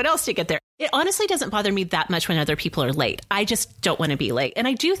for everyone else to get there. It honestly doesn't bother me that much when other people are late. I just don't want to be late. And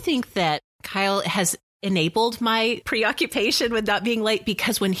I do think that Kyle has enabled my preoccupation with not being late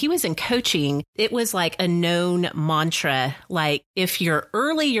because when he was in coaching, it was like a known mantra. Like, if you're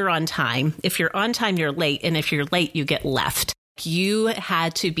early, you're on time. If you're on time, you're late. And if you're late, you get left. You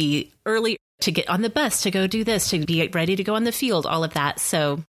had to be early to get on the bus, to go do this, to be ready to go on the field, all of that.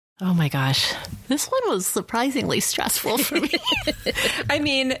 So, oh my gosh, this one was surprisingly stressful for me. I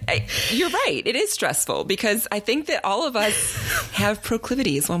mean, you're right. It is stressful because I think that all of us have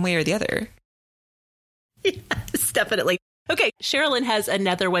proclivities one way or the other. Yes, definitely. Okay, Sherilyn has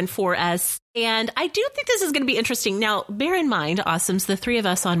another one for us. And I do think this is going to be interesting. Now, bear in mind, Awesomes, the three of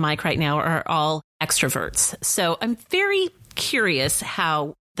us on mic right now are all extroverts. So I'm very curious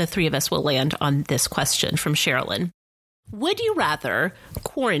how the three of us will land on this question from Sherilyn. Would you rather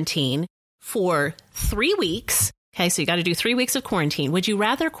quarantine for 3 weeks? Okay, so you got to do 3 weeks of quarantine. Would you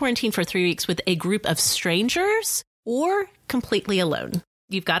rather quarantine for 3 weeks with a group of strangers or completely alone?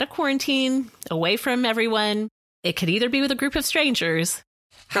 You've got to quarantine away from everyone. It could either be with a group of strangers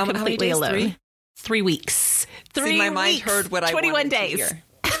or completely alone. 3 weeks. See, my mind heard what I 21 wanted days. to hear.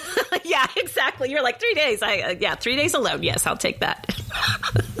 Yeah, exactly. You're like 3 days. 3 days alone. Yes, I'll take that.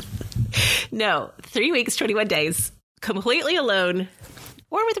 No, 3 weeks, 21 days, completely alone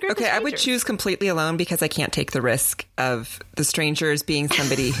or with a group of strangers. I would choose completely alone because I can't take the risk of the strangers being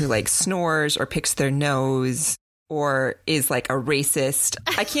somebody who like snores or picks their nose or is like a racist.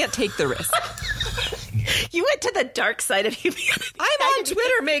 I can't take the risk. You went to the dark side of humanity. I'm on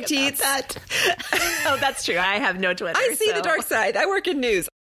Twitter, Meg Teets. Oh, that's true. I have no Twitter. I see the dark side. I work in news.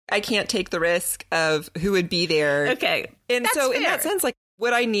 I can't take the risk of who would be there. Okay. And that's so fair. in that sense, like,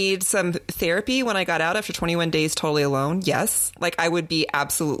 would I need some therapy when I got out after 21 days totally alone? Yes. Like, I would be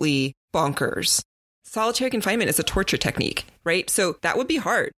absolutely bonkers. Solitary confinement is a torture technique, right? So that would be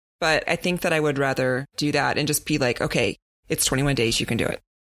hard. But I think that I would rather do that and just be like, okay, it's 21 days. You can do it.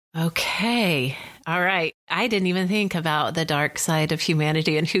 Okay. All right. I didn't even think about the dark side of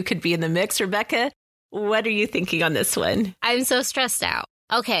humanity and who could be in the mix. Rebecca, what are you thinking on this one? I'm so stressed out.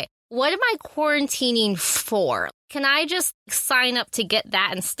 Okay. What am I quarantining for? Can I just sign up to get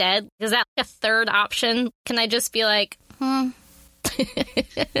that instead? Is that a third option? Can I just be like, Because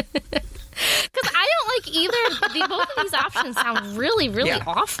I don't like either. Both of these options sound really, really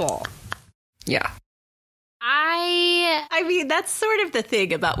awful. Yeah. I mean, that's sort of the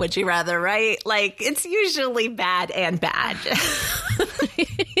thing about Would You Rather, right? Like, it's usually bad and bad.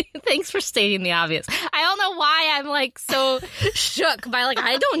 Thanks for stating the obvious. I don't know why I'm like so shook by like,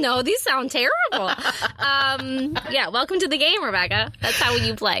 I don't know. These sound terrible. Yeah, welcome to the game, Rebecca. That's how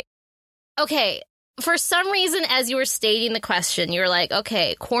you play. Okay. For some reason, as you were stating the question, you're like,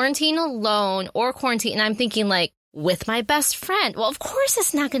 okay, quarantine alone or quarantine. And I'm thinking like, with my best friend. Well, of course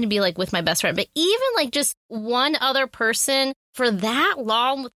it's not going to be like with my best friend, but even like just one other person for that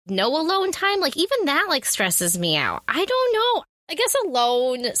long with no alone time, like even that like stresses me out. I don't know. I guess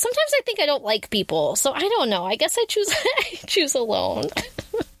alone. Sometimes I think I don't like people, so I don't know. I guess I choose alone.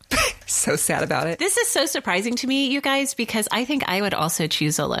 So sad about it. This is so surprising to me, you guys, because I think I would also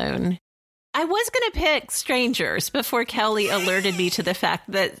choose alone. I was going to pick strangers before Kelly alerted me to the fact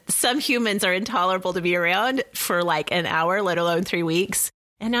that some humans are intolerable to be around for like an hour, let alone 3 weeks.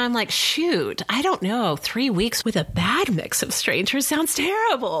 And now I'm like, shoot, I don't know. 3 weeks with a bad mix of strangers sounds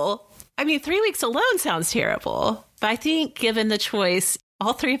terrible. I mean, 3 weeks alone sounds terrible. But I think given the choice,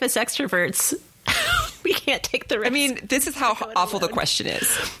 all three of us extroverts, we can't take the risk. I mean, this is how awful the question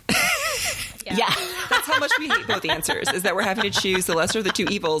is. Yeah. That's how much we hate both answers, is that we're having to choose the lesser of the two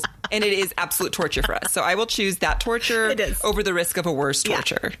evils, and it is absolute torture for us. So I will choose that torture over the risk of a worse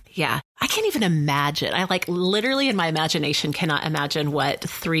torture. Yeah. I can't even imagine. I like literally in my imagination cannot imagine what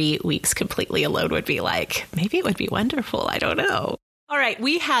 3 weeks completely alone would be like. Maybe it would be wonderful. I don't know. All right.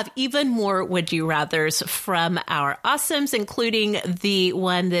 We have even more Would You Rathers from our Awesomes, including the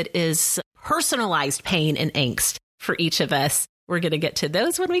one that is personalized pain and angst for each of us. We're going to get to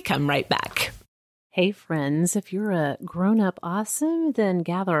those when we come right back. Hey, friends, if you're a grown-up awesome, then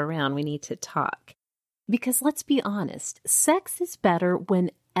gather around. We need to talk. Because let's be honest, sex is better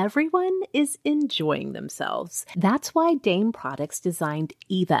when everyone is enjoying themselves. That's why Dame Products designed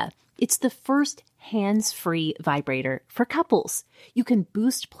Eva. It's the first hands-free vibrator for couples. You can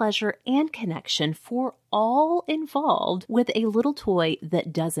boost pleasure and connection for all involved with a little toy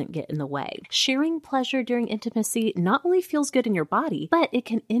that doesn't get in the way. Sharing pleasure during intimacy not only feels good in your body, but it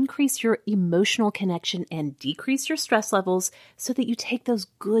can increase your emotional connection and decrease your stress levels so that you take those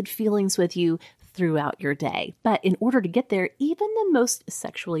good feelings with you throughout your day. But in order to get there, even the most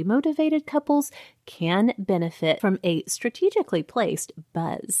sexually motivated couples can benefit from a strategically placed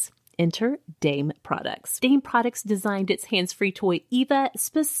buzz. Enter Dame Products. Dame Products designed its hands-free toy Eva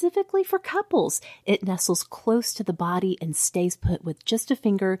specifically for couples. It nestles close to the body and stays put with just a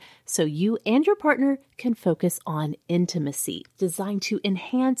finger so you and your partner can focus on intimacy. Designed to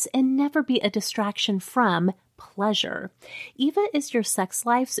enhance and never be a distraction from pleasure. Eva is your sex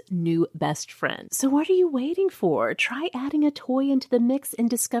life's new best friend. So what are you waiting for? Try adding a toy into the mix and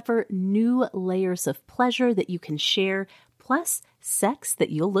discover new layers of pleasure that you can share. plus sex that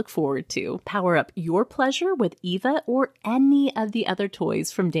you'll look forward to. Power up your pleasure with Eva or any of the other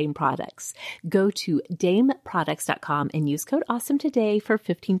toys from Dame Products. Go to dameproducts.com and use code AWESOME today for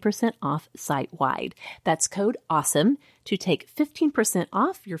 15% off site-wide. That's code AWESOME to take 15%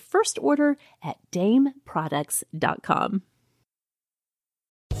 off your first order at dameproducts.com.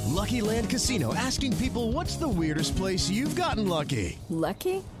 Lucky Land Casino, asking people, what's the weirdest place you've gotten lucky?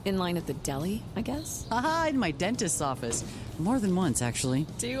 Lucky? In line at the deli, I guess? Aha, in my dentist's office. More than once, actually.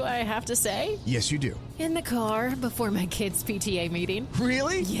 Do I have to say? Yes, you do. In the car before my kids' PTA meeting.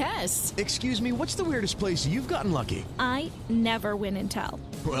 Really? Yes. Excuse me, what's the weirdest place you've gotten lucky? I never win and tell.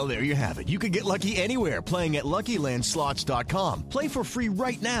 Well, there you have it. You can get lucky anywhere, playing at LuckyLandSlots.com. Play for free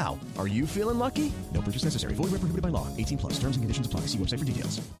right now. Are you feeling lucky? No purchase necessary. Void where prohibited by law. 18 plus. Terms and conditions apply. See website for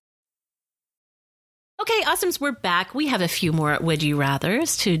details. Okay, Awesomes, we're back. We have a few more Would You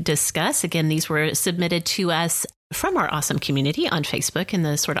Rathers to discuss. Again, these were submitted to us from our awesome community on Facebook in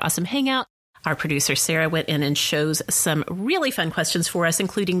the Sort of Awesome Hangout. Our producer, Sarah, went in and chose some really fun questions for us,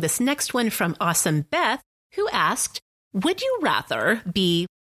 including this next one from Awesome Beth, who asked, would you rather be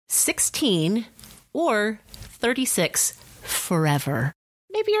 16 or 36 forever?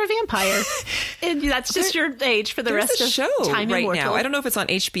 Maybe you're a vampire. And that's just your age for the rest of show time right immortal. now. I don't know if it's on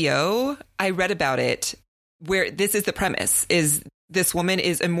HBO. I read about it where this is the premise is this woman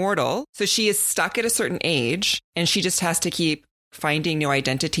is immortal. So she is stuck at a certain age and she just has to keep finding new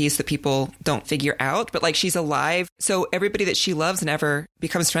identities that people don't figure out. But like she's alive. So everybody that she loves and ever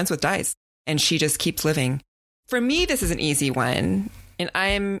becomes friends with dies. And she just keeps living. For me, this is an easy one. And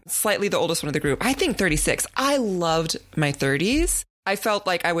I'm slightly the oldest one of the group. I think 36. I loved my 30s. I felt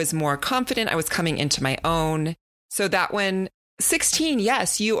like I was more confident. I was coming into my own. So that one, 16,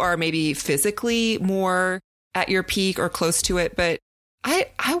 yes, you are maybe physically more at your peak or close to it. But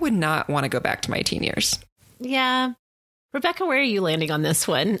I would not want to go back to my teen years. Yeah. Rebecca, where are you landing on this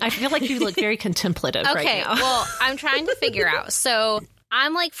one? I feel like you look very contemplative right now. Okay, well, I'm trying to figure out. So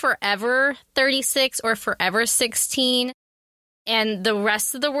I'm like forever 36 or forever 16, and the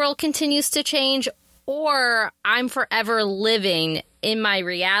rest of the world continues to change, or I'm forever living in my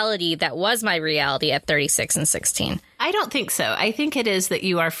reality that was my reality at 36 and 16. I don't think so. I think it is that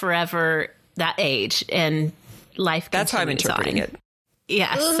you are forever that age and life continues. That's how I'm interpreting it.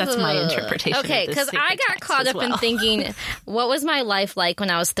 Yes, that's my interpretation. Okay, because I got caught up in thinking, what was my life like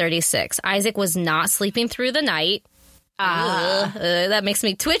when I was 36? Isaac was not sleeping through the night. That makes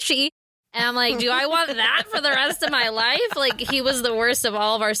me twitchy. And I'm like, do I want that for the rest of my life? Like, he was the worst of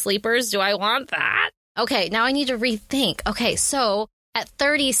all of our sleepers. Do I want that? Okay, now I need to rethink. Okay, so at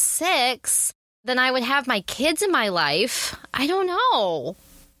 36, then I would have my kids in my life. I don't know.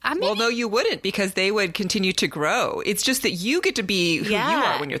 Well, no, you wouldn't, because they would continue to grow. It's just that you get to be who you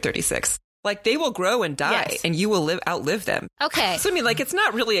are when you're 36. Like, they will grow and die, and you will outlive them. Okay. So, I mean, like, it's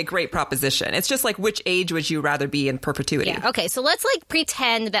not really a great proposition. It's just like, which age would you rather be in perpetuity? Yeah, okay, so let's, like,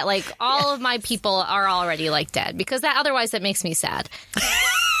 pretend that, like, all of my people are already, like, dead, because otherwise that makes me sad.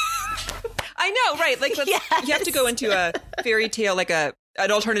 I know, right? Like, you have to go into a fairy tale, like an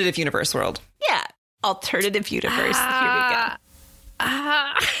alternative universe world. Yeah, alternative universe. Here we go.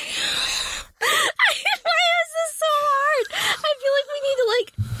 Why is this so hard? I feel like we need to, like,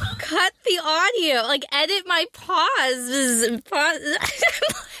 cut the audio, like, edit my pauses.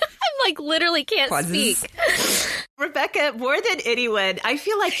 I'm, like, literally can't speak. Rebecca, more than anyone, I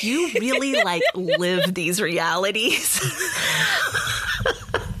feel like you really, like, live these realities.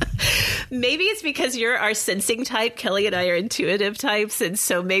 Maybe it's because you're our sensing type. Kelly and I are intuitive types. And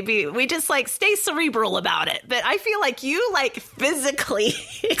so maybe we just like stay cerebral about it. But I feel like you like physically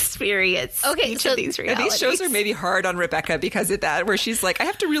experience each of these realities. These shows are maybe hard on Rebecca because of that, where she's like, I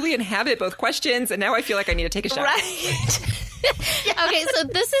have to really inhabit both questions. And now I feel like I need to take a shot. Right. Okay, so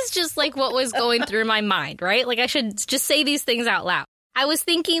this is just like what was going through my mind, right? Like I should just say these things out loud. I was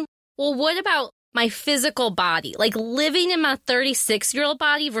thinking, well, what about my physical body, like living in my 36-year-old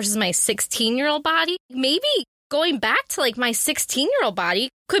body versus my 16-year-old body? Maybe going back to like my 16-year-old body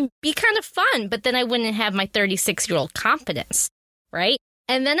could be kind of fun, but then I wouldn't have my 36-year-old confidence, right?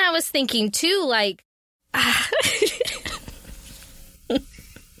 And then I was thinking too, like,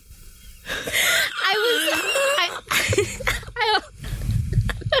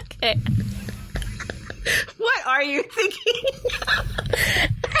 okay. What are you thinking?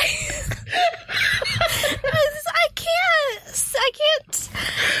 I can't.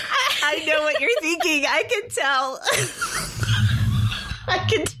 I know what you're thinking. I can tell. I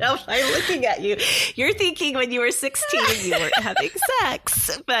can tell by looking at you. You're thinking when you were 16 you weren't having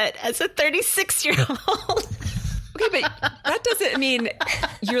sex, but as a 36-year-old. Okay, but that doesn't mean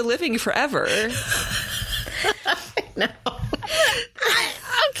you're living forever. No.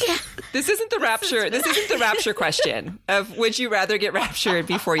 Okay. This isn't the rapture question of would you rather get raptured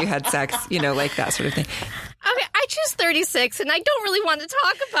before you had sex, like that sort of thing. Okay, I choose 36, and I don't really want to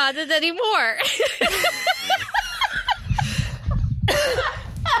talk about it anymore.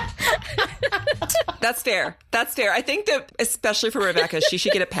 That's fair. I think that, especially for Rebecca, she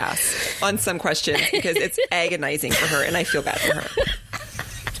should get a pass on some questions because it's agonizing for her, and I feel bad for her.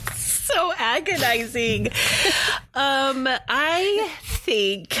 So agonizing. I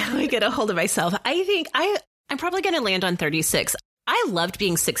think, let me get a hold of myself. I think I'm probably going to land on 36. I loved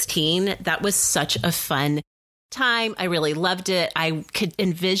being 16. That was such a fun time. I really loved it. I could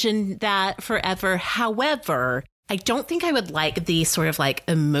envision that forever. However, I don't think I would like the sort of like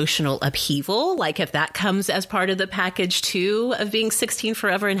emotional upheaval. Like if that comes as part of the package too of being 16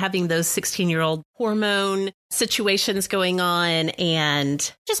 forever and having those 16-year-old hormone situations going on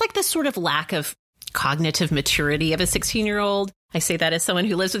and just like this sort of lack of cognitive maturity of a 16-year-old. I say that as someone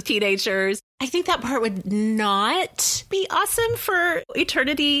who lives with teenagers. I think that part would not be awesome for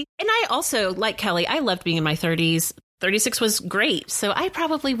eternity. And I also, like Kelly, I loved being in my 30s. 36 was great. So I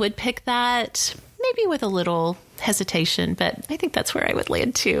probably would pick that, maybe with a little hesitation, but I think that's where I would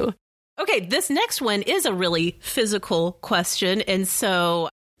land too. Okay, this next one is a really physical question. And so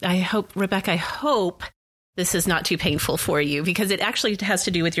Rebecca, I hope this is not too painful for you because it actually has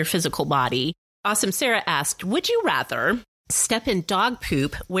to do with your physical body. Awesome Sarah asked, would you rather step in dog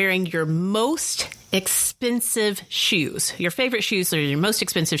poop wearing your most expensive shoes? Your favorite shoes are your most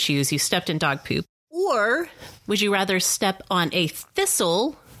expensive shoes. You stepped in dog poop. Or would you rather step on a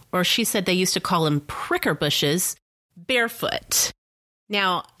thistle, or she said they used to call them pricker bushes, barefoot?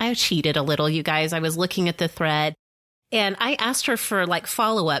 Now, I cheated a little, you guys. I was looking at the thread and I asked her for like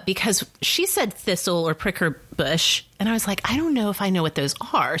follow-up because she said thistle or pricker bush. And I was like, I don't know if I know what those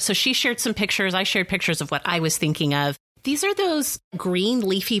are. So she shared some pictures. I shared pictures of what I was thinking of. These are those green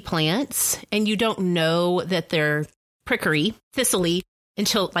leafy plants, and you don't know that they're prickery, thistly,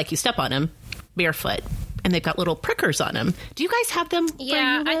 until like you step on them barefoot. And they've got little prickers on them. Do you guys have them?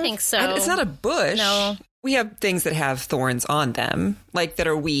 Yeah, I think so. It's not a bush. No. We have things that have thorns on them, like that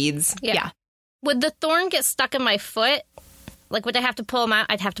are weeds. Yeah. Would the thorn get stuck in my foot? Like, would I have to pull them out?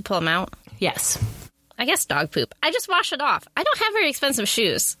 I'd have to pull them out. Yes. I guess dog poop. I just wash it off. I don't have very expensive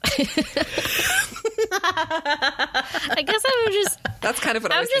shoes. I guess I would just... That's kind of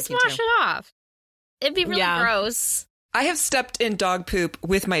what I was thinking, just wash it off. It'd be really gross. I have stepped in dog poop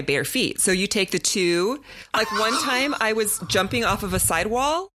with my bare feet. So you take the two. Like one time I was jumping off of a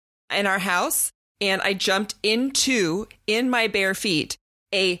sidewall in our house and I jumped into, in my bare feet,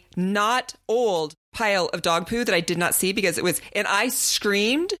 a not old pile of dog poo that I did not see because it was, and I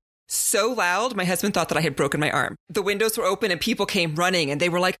screamed so loud. My husband thought that I had broken my arm. The windows were open and people came running and they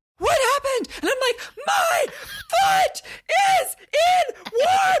were like, what happened? And I'm like, my foot is in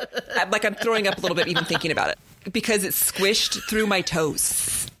water. I'm throwing up a little bit even thinking about it because it squished through my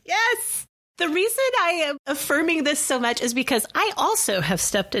toes. Yes. The reason I am affirming this so much is because I also have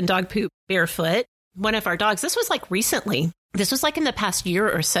stepped in dog poop barefoot. One of our dogs, this was like recently. This was like in the past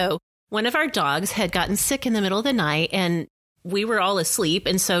year or so. One of our dogs had gotten sick in the middle of the night and we were all asleep.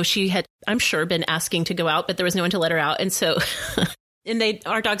 And so she had, I'm sure, been asking to go out, but there was no one to let her out. And so, and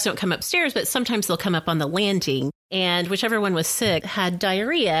our dogs don't come upstairs, but sometimes they'll come up on the landing. And whichever one was sick had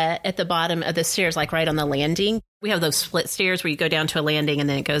diarrhea at the bottom of the stairs, like right on the landing. We have those split stairs where you go down to a landing and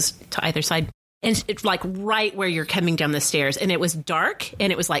then it goes to either side. And it's like right where you're coming down the stairs. And it was dark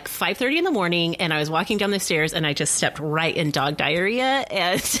and it was like 5:30 in the morning. And I was walking down the stairs and I just stepped right in dog diarrhea.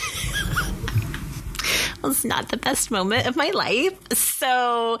 And it was not the best moment of my life.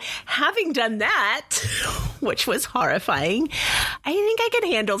 So having done that, which was horrifying, I think I could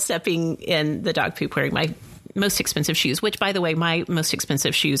handle stepping in the dog poop wearing my most expensive shoes, which, by the way, my most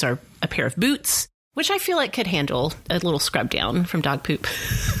expensive shoes are a pair of boots, which I feel like could handle a little scrub down from dog poop.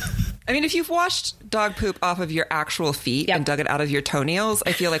 I mean, if you've washed dog poop off of your actual feet and dug it out of your toenails,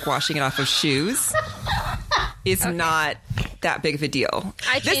 I feel like washing it off of shoes is not that big of a deal.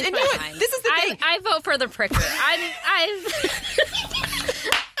 I changed my mind. This is the thing. I vote for the pricker.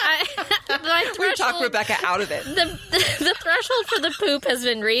 We talked Rebecca out of it. The threshold for the poop has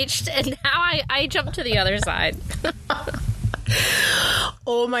been reached, and now I jump to the other side.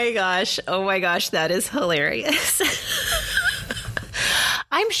 Oh my gosh, that is hilarious.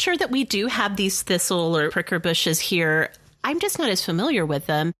 I'm sure that we do have these thistle or pricker bushes here. I'm just not as familiar with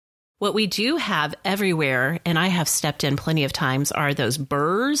them. What we do have everywhere, and I have stepped in plenty of times, are those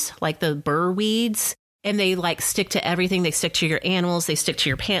burrs, like the burr weeds. And they like stick to everything. They stick to your animals. They stick to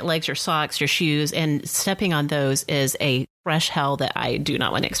your pant legs, your socks, your shoes. And stepping on those is a fresh hell that I do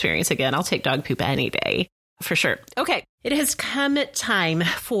not want to experience again. I'll take dog poop any day. For sure. Okay. It has come time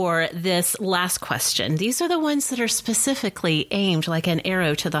for this last question. These are the ones that are specifically aimed like an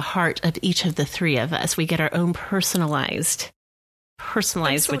arrow to the heart of each of the three of us. We get our own personalized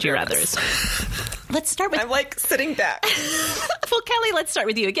would you rathers. Let's start with... I'm like sitting back. Well, Kelly, let's start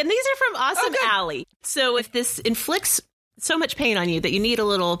with you. Again, these are from Awesome Allie. So if this inflicts so much pain on you that you need a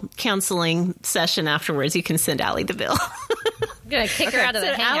little counseling session afterwards, you can send Allie the bill. I'm going to kick her out of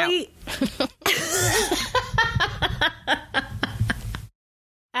the hangout.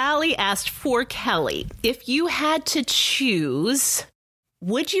 Allie asked for Kelly, if you had to choose,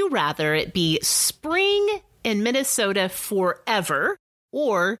 would you rather it be spring in Minnesota forever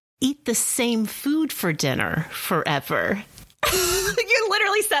or eat the same food for dinner forever? You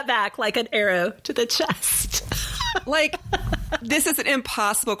literally sat back like an arrow to the chest. Like, this is an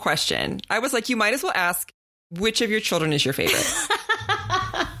impossible question. I was like, you might as well ask, which of your children is your favorite?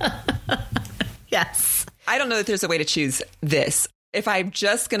 Yes. I don't know that there's a way to choose this. If I'm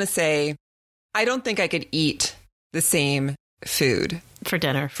just going to say, I don't think I could eat the same food for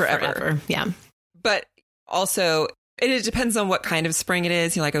dinner forever. Yeah. But also, it depends on what kind of spring it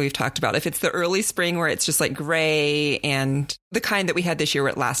is. Like we've talked about. If it's the early spring where it's just like gray and the kind that we had this year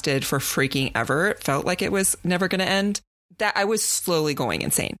where it lasted for freaking ever, it felt like it was never going to end, that I was slowly going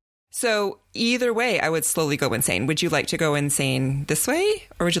insane. So either way, I would slowly go insane. Would you like to go insane this way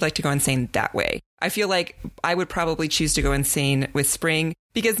or would you like to go insane that way? I feel like I would probably choose to go insane with spring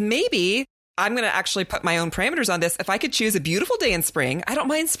because maybe I'm going to actually put my own parameters on this. If I could choose a beautiful day in spring, I don't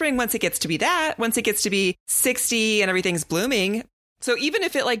mind spring once it gets to be that, once it gets to be 60 and everything's blooming. So even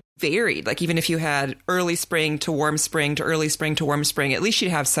if it like varied, like even if you had early spring to warm spring to early spring to warm spring, at least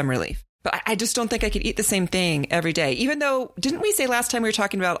you'd have some relief. But I just don't think I could eat the same thing every day. Even though, didn't we say last time we were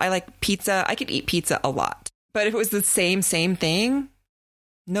talking about I like pizza? I could eat pizza a lot. But if it was the same thing,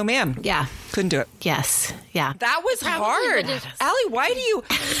 no ma'am. Yeah. Couldn't do it. Yes. Yeah. That was hard. Allie, why do you...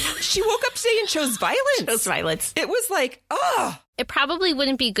 She woke up today and chose violence. Chose violence. It was like, oh. It probably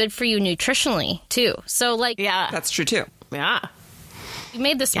wouldn't be good for you nutritionally, too. So, like... Yeah. That's true, too. Yeah. You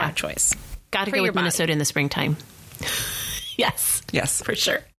made the smart choice. Got to go with Minnesota in the springtime. Yes. Yes. For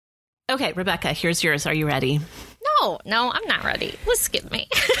sure. Okay, Rebecca, here's yours. Are you ready? No, I'm not ready. Skip me.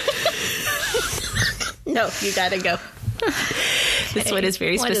 No, you got to go. This one is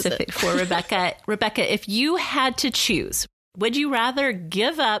very specific for Rebecca. Rebecca, if you had to choose, would you rather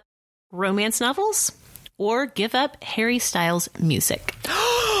give up romance novels or give up Harry Styles music?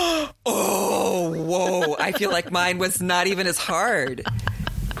 Oh, whoa. I feel like mine was not even as hard.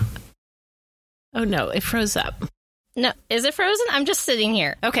 Oh, no, it froze up. No, is it frozen? I'm just sitting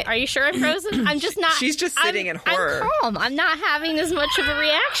here. Okay. Are you sure I'm frozen? I'm just not. She's just sitting in horror. I'm calm. I'm not having as much of a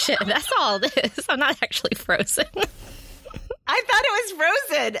reaction. That's all it is. I'm not actually frozen. I thought it was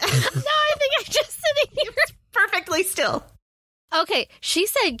frozen. No, I think I'm just sitting here perfectly still. Okay, she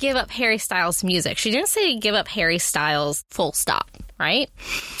said give up Harry Styles music. She didn't say give up Harry Styles full stop, right?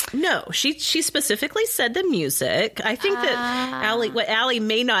 No, she specifically said the music. I think that what Allie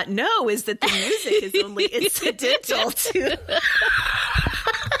may not know is that the music is only incidental to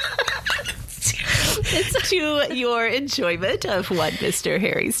your enjoyment of one Mr.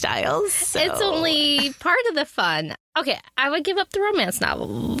 Harry Styles. So. It's only part of the fun. Okay, I would give up the romance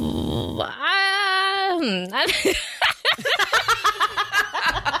novel.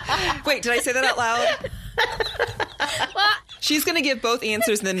 Wait, did I say that out loud? Well, she's going to give both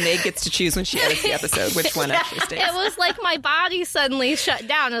answers and then Meg gets to choose when she edits the episode which one actually stays. It was like my body suddenly shut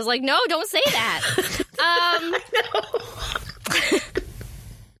down. I was like, no, don't say that.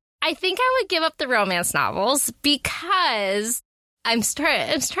 I think I would give up the romance novels because I'm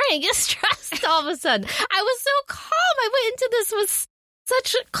starting to get stressed all of a sudden. I was so calm. I went into this with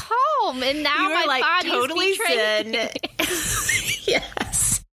such calm, and now my body's totally betraying zen.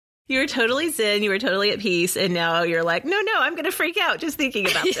 Yes. You were totally zen. You were totally at peace. And now you're like, no, I'm going to freak out just thinking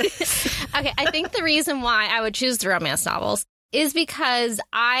about this. Okay, I think the reason why I would choose the romance novels is because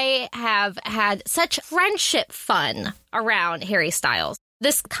I have had such friendship fun around Harry Styles.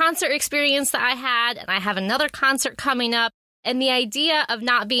 This concert experience that I had, and I have another concert coming up, and the idea of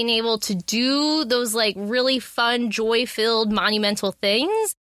not being able to do those like really fun, joy-filled, monumental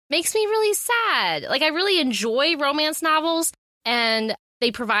things makes me really sad. Like, I really enjoy romance novels, and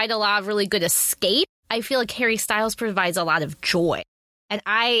they provide a lot of really good escape. I feel like Harry Styles provides a lot of joy. And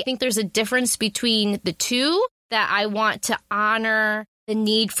I think there's a difference between the two that I want to honor the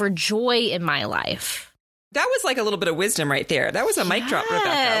need for joy in my life. That was like a little bit of wisdom right there. That was a mic drop,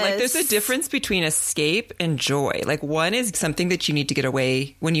 Rebecca. Like, there's a difference between escape and joy. Like, one is something that you need to get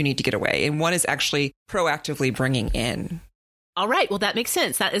away when you need to get away, and one is actually proactively bringing in. All right. Well, that makes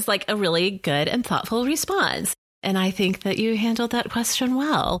sense. That is like a really good and thoughtful response. And I think that you handled that question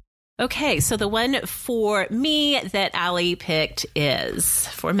well. Okay. So the one for me that Allie picked is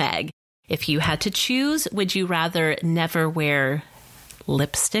for Meg. If you had to choose, would you rather never wear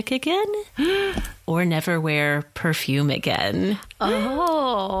lipstick again or never wear perfume again?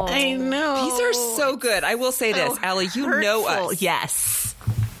 Oh, I know. These are so good. I will say this, Allie, you know us. Yes.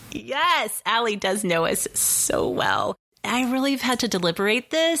 Yes. Allie does know us so well. I really have had to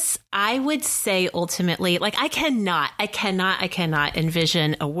deliberate this. I would say ultimately, like I cannot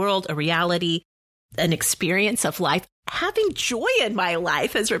envision a world, a reality, an experience of life, having joy in my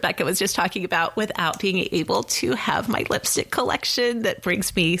life, as Rebecca was just talking about, without being able to have my lipstick collection that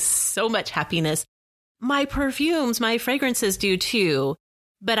brings me so much happiness. My perfumes, my fragrances do too,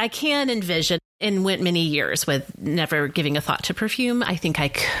 but I can envision and went many years with never giving a thought to perfume. I think I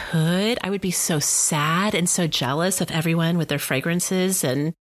could. I would be so sad and so jealous of everyone with their fragrances,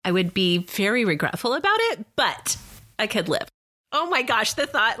 and I would be very regretful about it, but I could live. Oh my gosh, the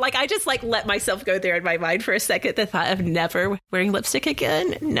thought, like I just like let myself go there in my mind for a second, the thought of never wearing lipstick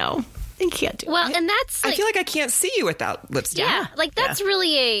again. No, I can't do it. Well, and that's like, I feel like I can't see you without lipstick. Yeah, like that's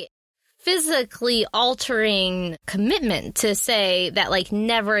really a physically altering commitment to say that like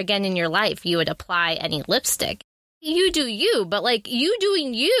never again in your life you would apply any lipstick. You do you, but like you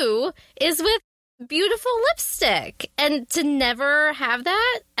doing you is with beautiful lipstick. And to never have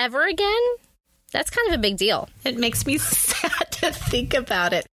that ever again, that's kind of a big deal. It makes me sad to think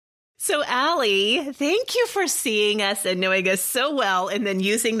about it. So, Allie, thank you for seeing us and knowing us so well and then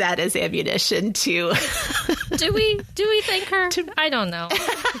using that as ammunition to... Do we thank her? I don't know.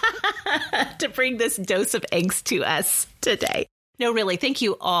 to bring this dose of angst to us today. No, really, thank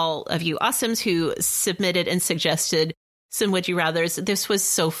you all of you awesomes who submitted and suggested some Would You Rathers. This was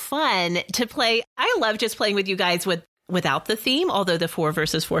so fun to play. I love just playing with you guys without the theme, although the 4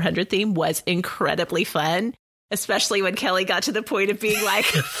 versus 400 theme was incredibly fun, especially when Kelly got to the point of being like,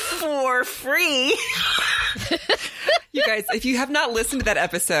 for free. You guys, if you have not listened to that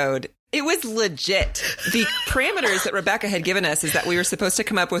episode, it was legit. The parameters that Rebecca had given us is that we were supposed to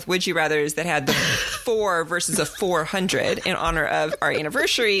come up with Would You Rathers that had the 4 versus a 400 in honor of our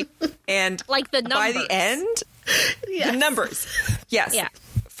anniversary. And like the numbers. By the end, the numbers. Yes. Yeah.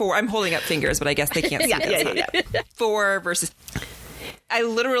 4. I'm holding up fingers, but I guess they can't see that. 4 versus... I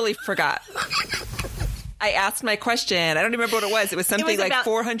literally forgot. I asked my question. I don't remember what it was. It was something like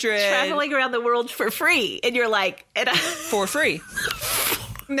 400... Traveling around the world for free. And you're like... For free.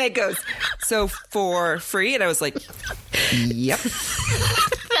 Meg goes, so for free? And I was like, yep.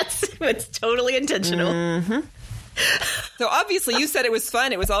 It's totally intentional. Mm-hmm. So obviously you said it was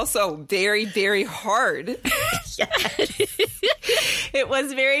fun. It was also very, very hard. Yes. It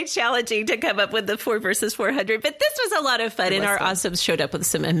was very challenging to come up with the 4 versus 400, but this was a lot of fun, and our awesomes showed up with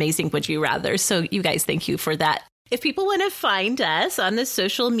some amazing Would You Rather. So you guys, thank you for that. If people want to find us on the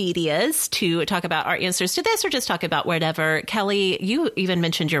social medias to talk about our answers to this or just talk about whatever, Kelly, you even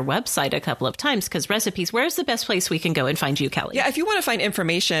mentioned your website a couple of times because recipes, where's the best place we can go and find you, Kelly? Yeah, if you want to find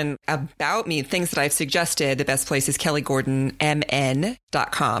information about me, things that I've suggested, the best place is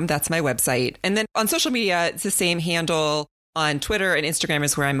kellygordonmn.com. That's my website. And then on social media, it's the same handle. On Twitter and Instagram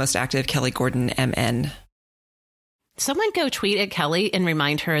is where I'm most active, Kelly Gordon MN. Someone go tweet at Kelly and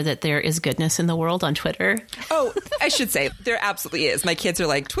remind her that there is goodness in the world on Twitter. Oh, I should say there absolutely is. My kids are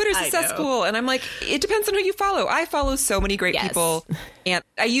like, Twitter's a cesspool. And I'm like, it depends on who you follow. I follow so many great people. And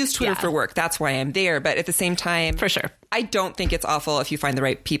I use Twitter for work. That's why I'm there. But at the same time, for sure, I don't think it's awful if you find the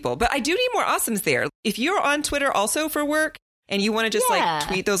right people. But I do need more awesomes there. If you're on Twitter also for work and you want to just like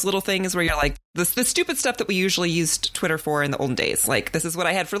tweet those little things where you're like, the stupid stuff that we usually used Twitter for in the olden days. Like, this is what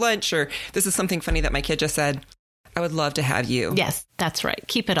I had for lunch, or this is something funny that my kid just said. I would love to have you. Yes, that's right.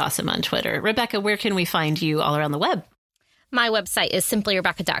 Keep it awesome on Twitter. Rebecca, where can we find you all around the web? My website is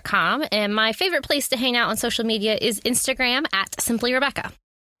simplyrebecca.com, and my favorite place to hang out on social media is Instagram at simplyrebecca.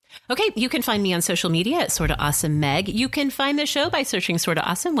 Okay, you can find me on social media at Sorta Awesome Meg. You can find the show by searching Sorta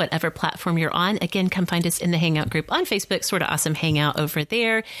Awesome, whatever platform you're on. Again, come find us in the Hangout group on Facebook, Sorta Awesome Hangout over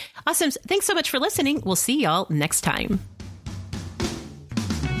there. Awesomes, thanks so much for listening. We'll see y'all next time.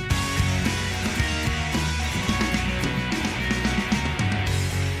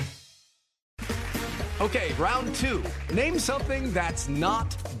 Okay, round 2. Name something that's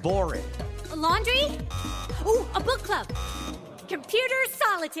not boring. A laundry? Ooh, a book club. Computer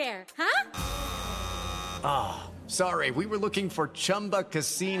solitaire, huh? Ah, oh, sorry. We were looking for Chumba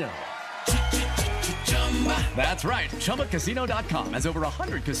Casino. That's right. ChumbaCasino.com has over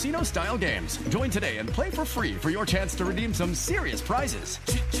 100 casino-style games. Join today and play for free for your chance to redeem some serious prizes.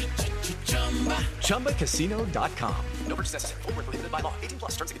 ChumbaCasino.com. No purchase necessary. Void where prohibited by law.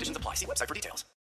 18+ terms and conditions apply. See website for details.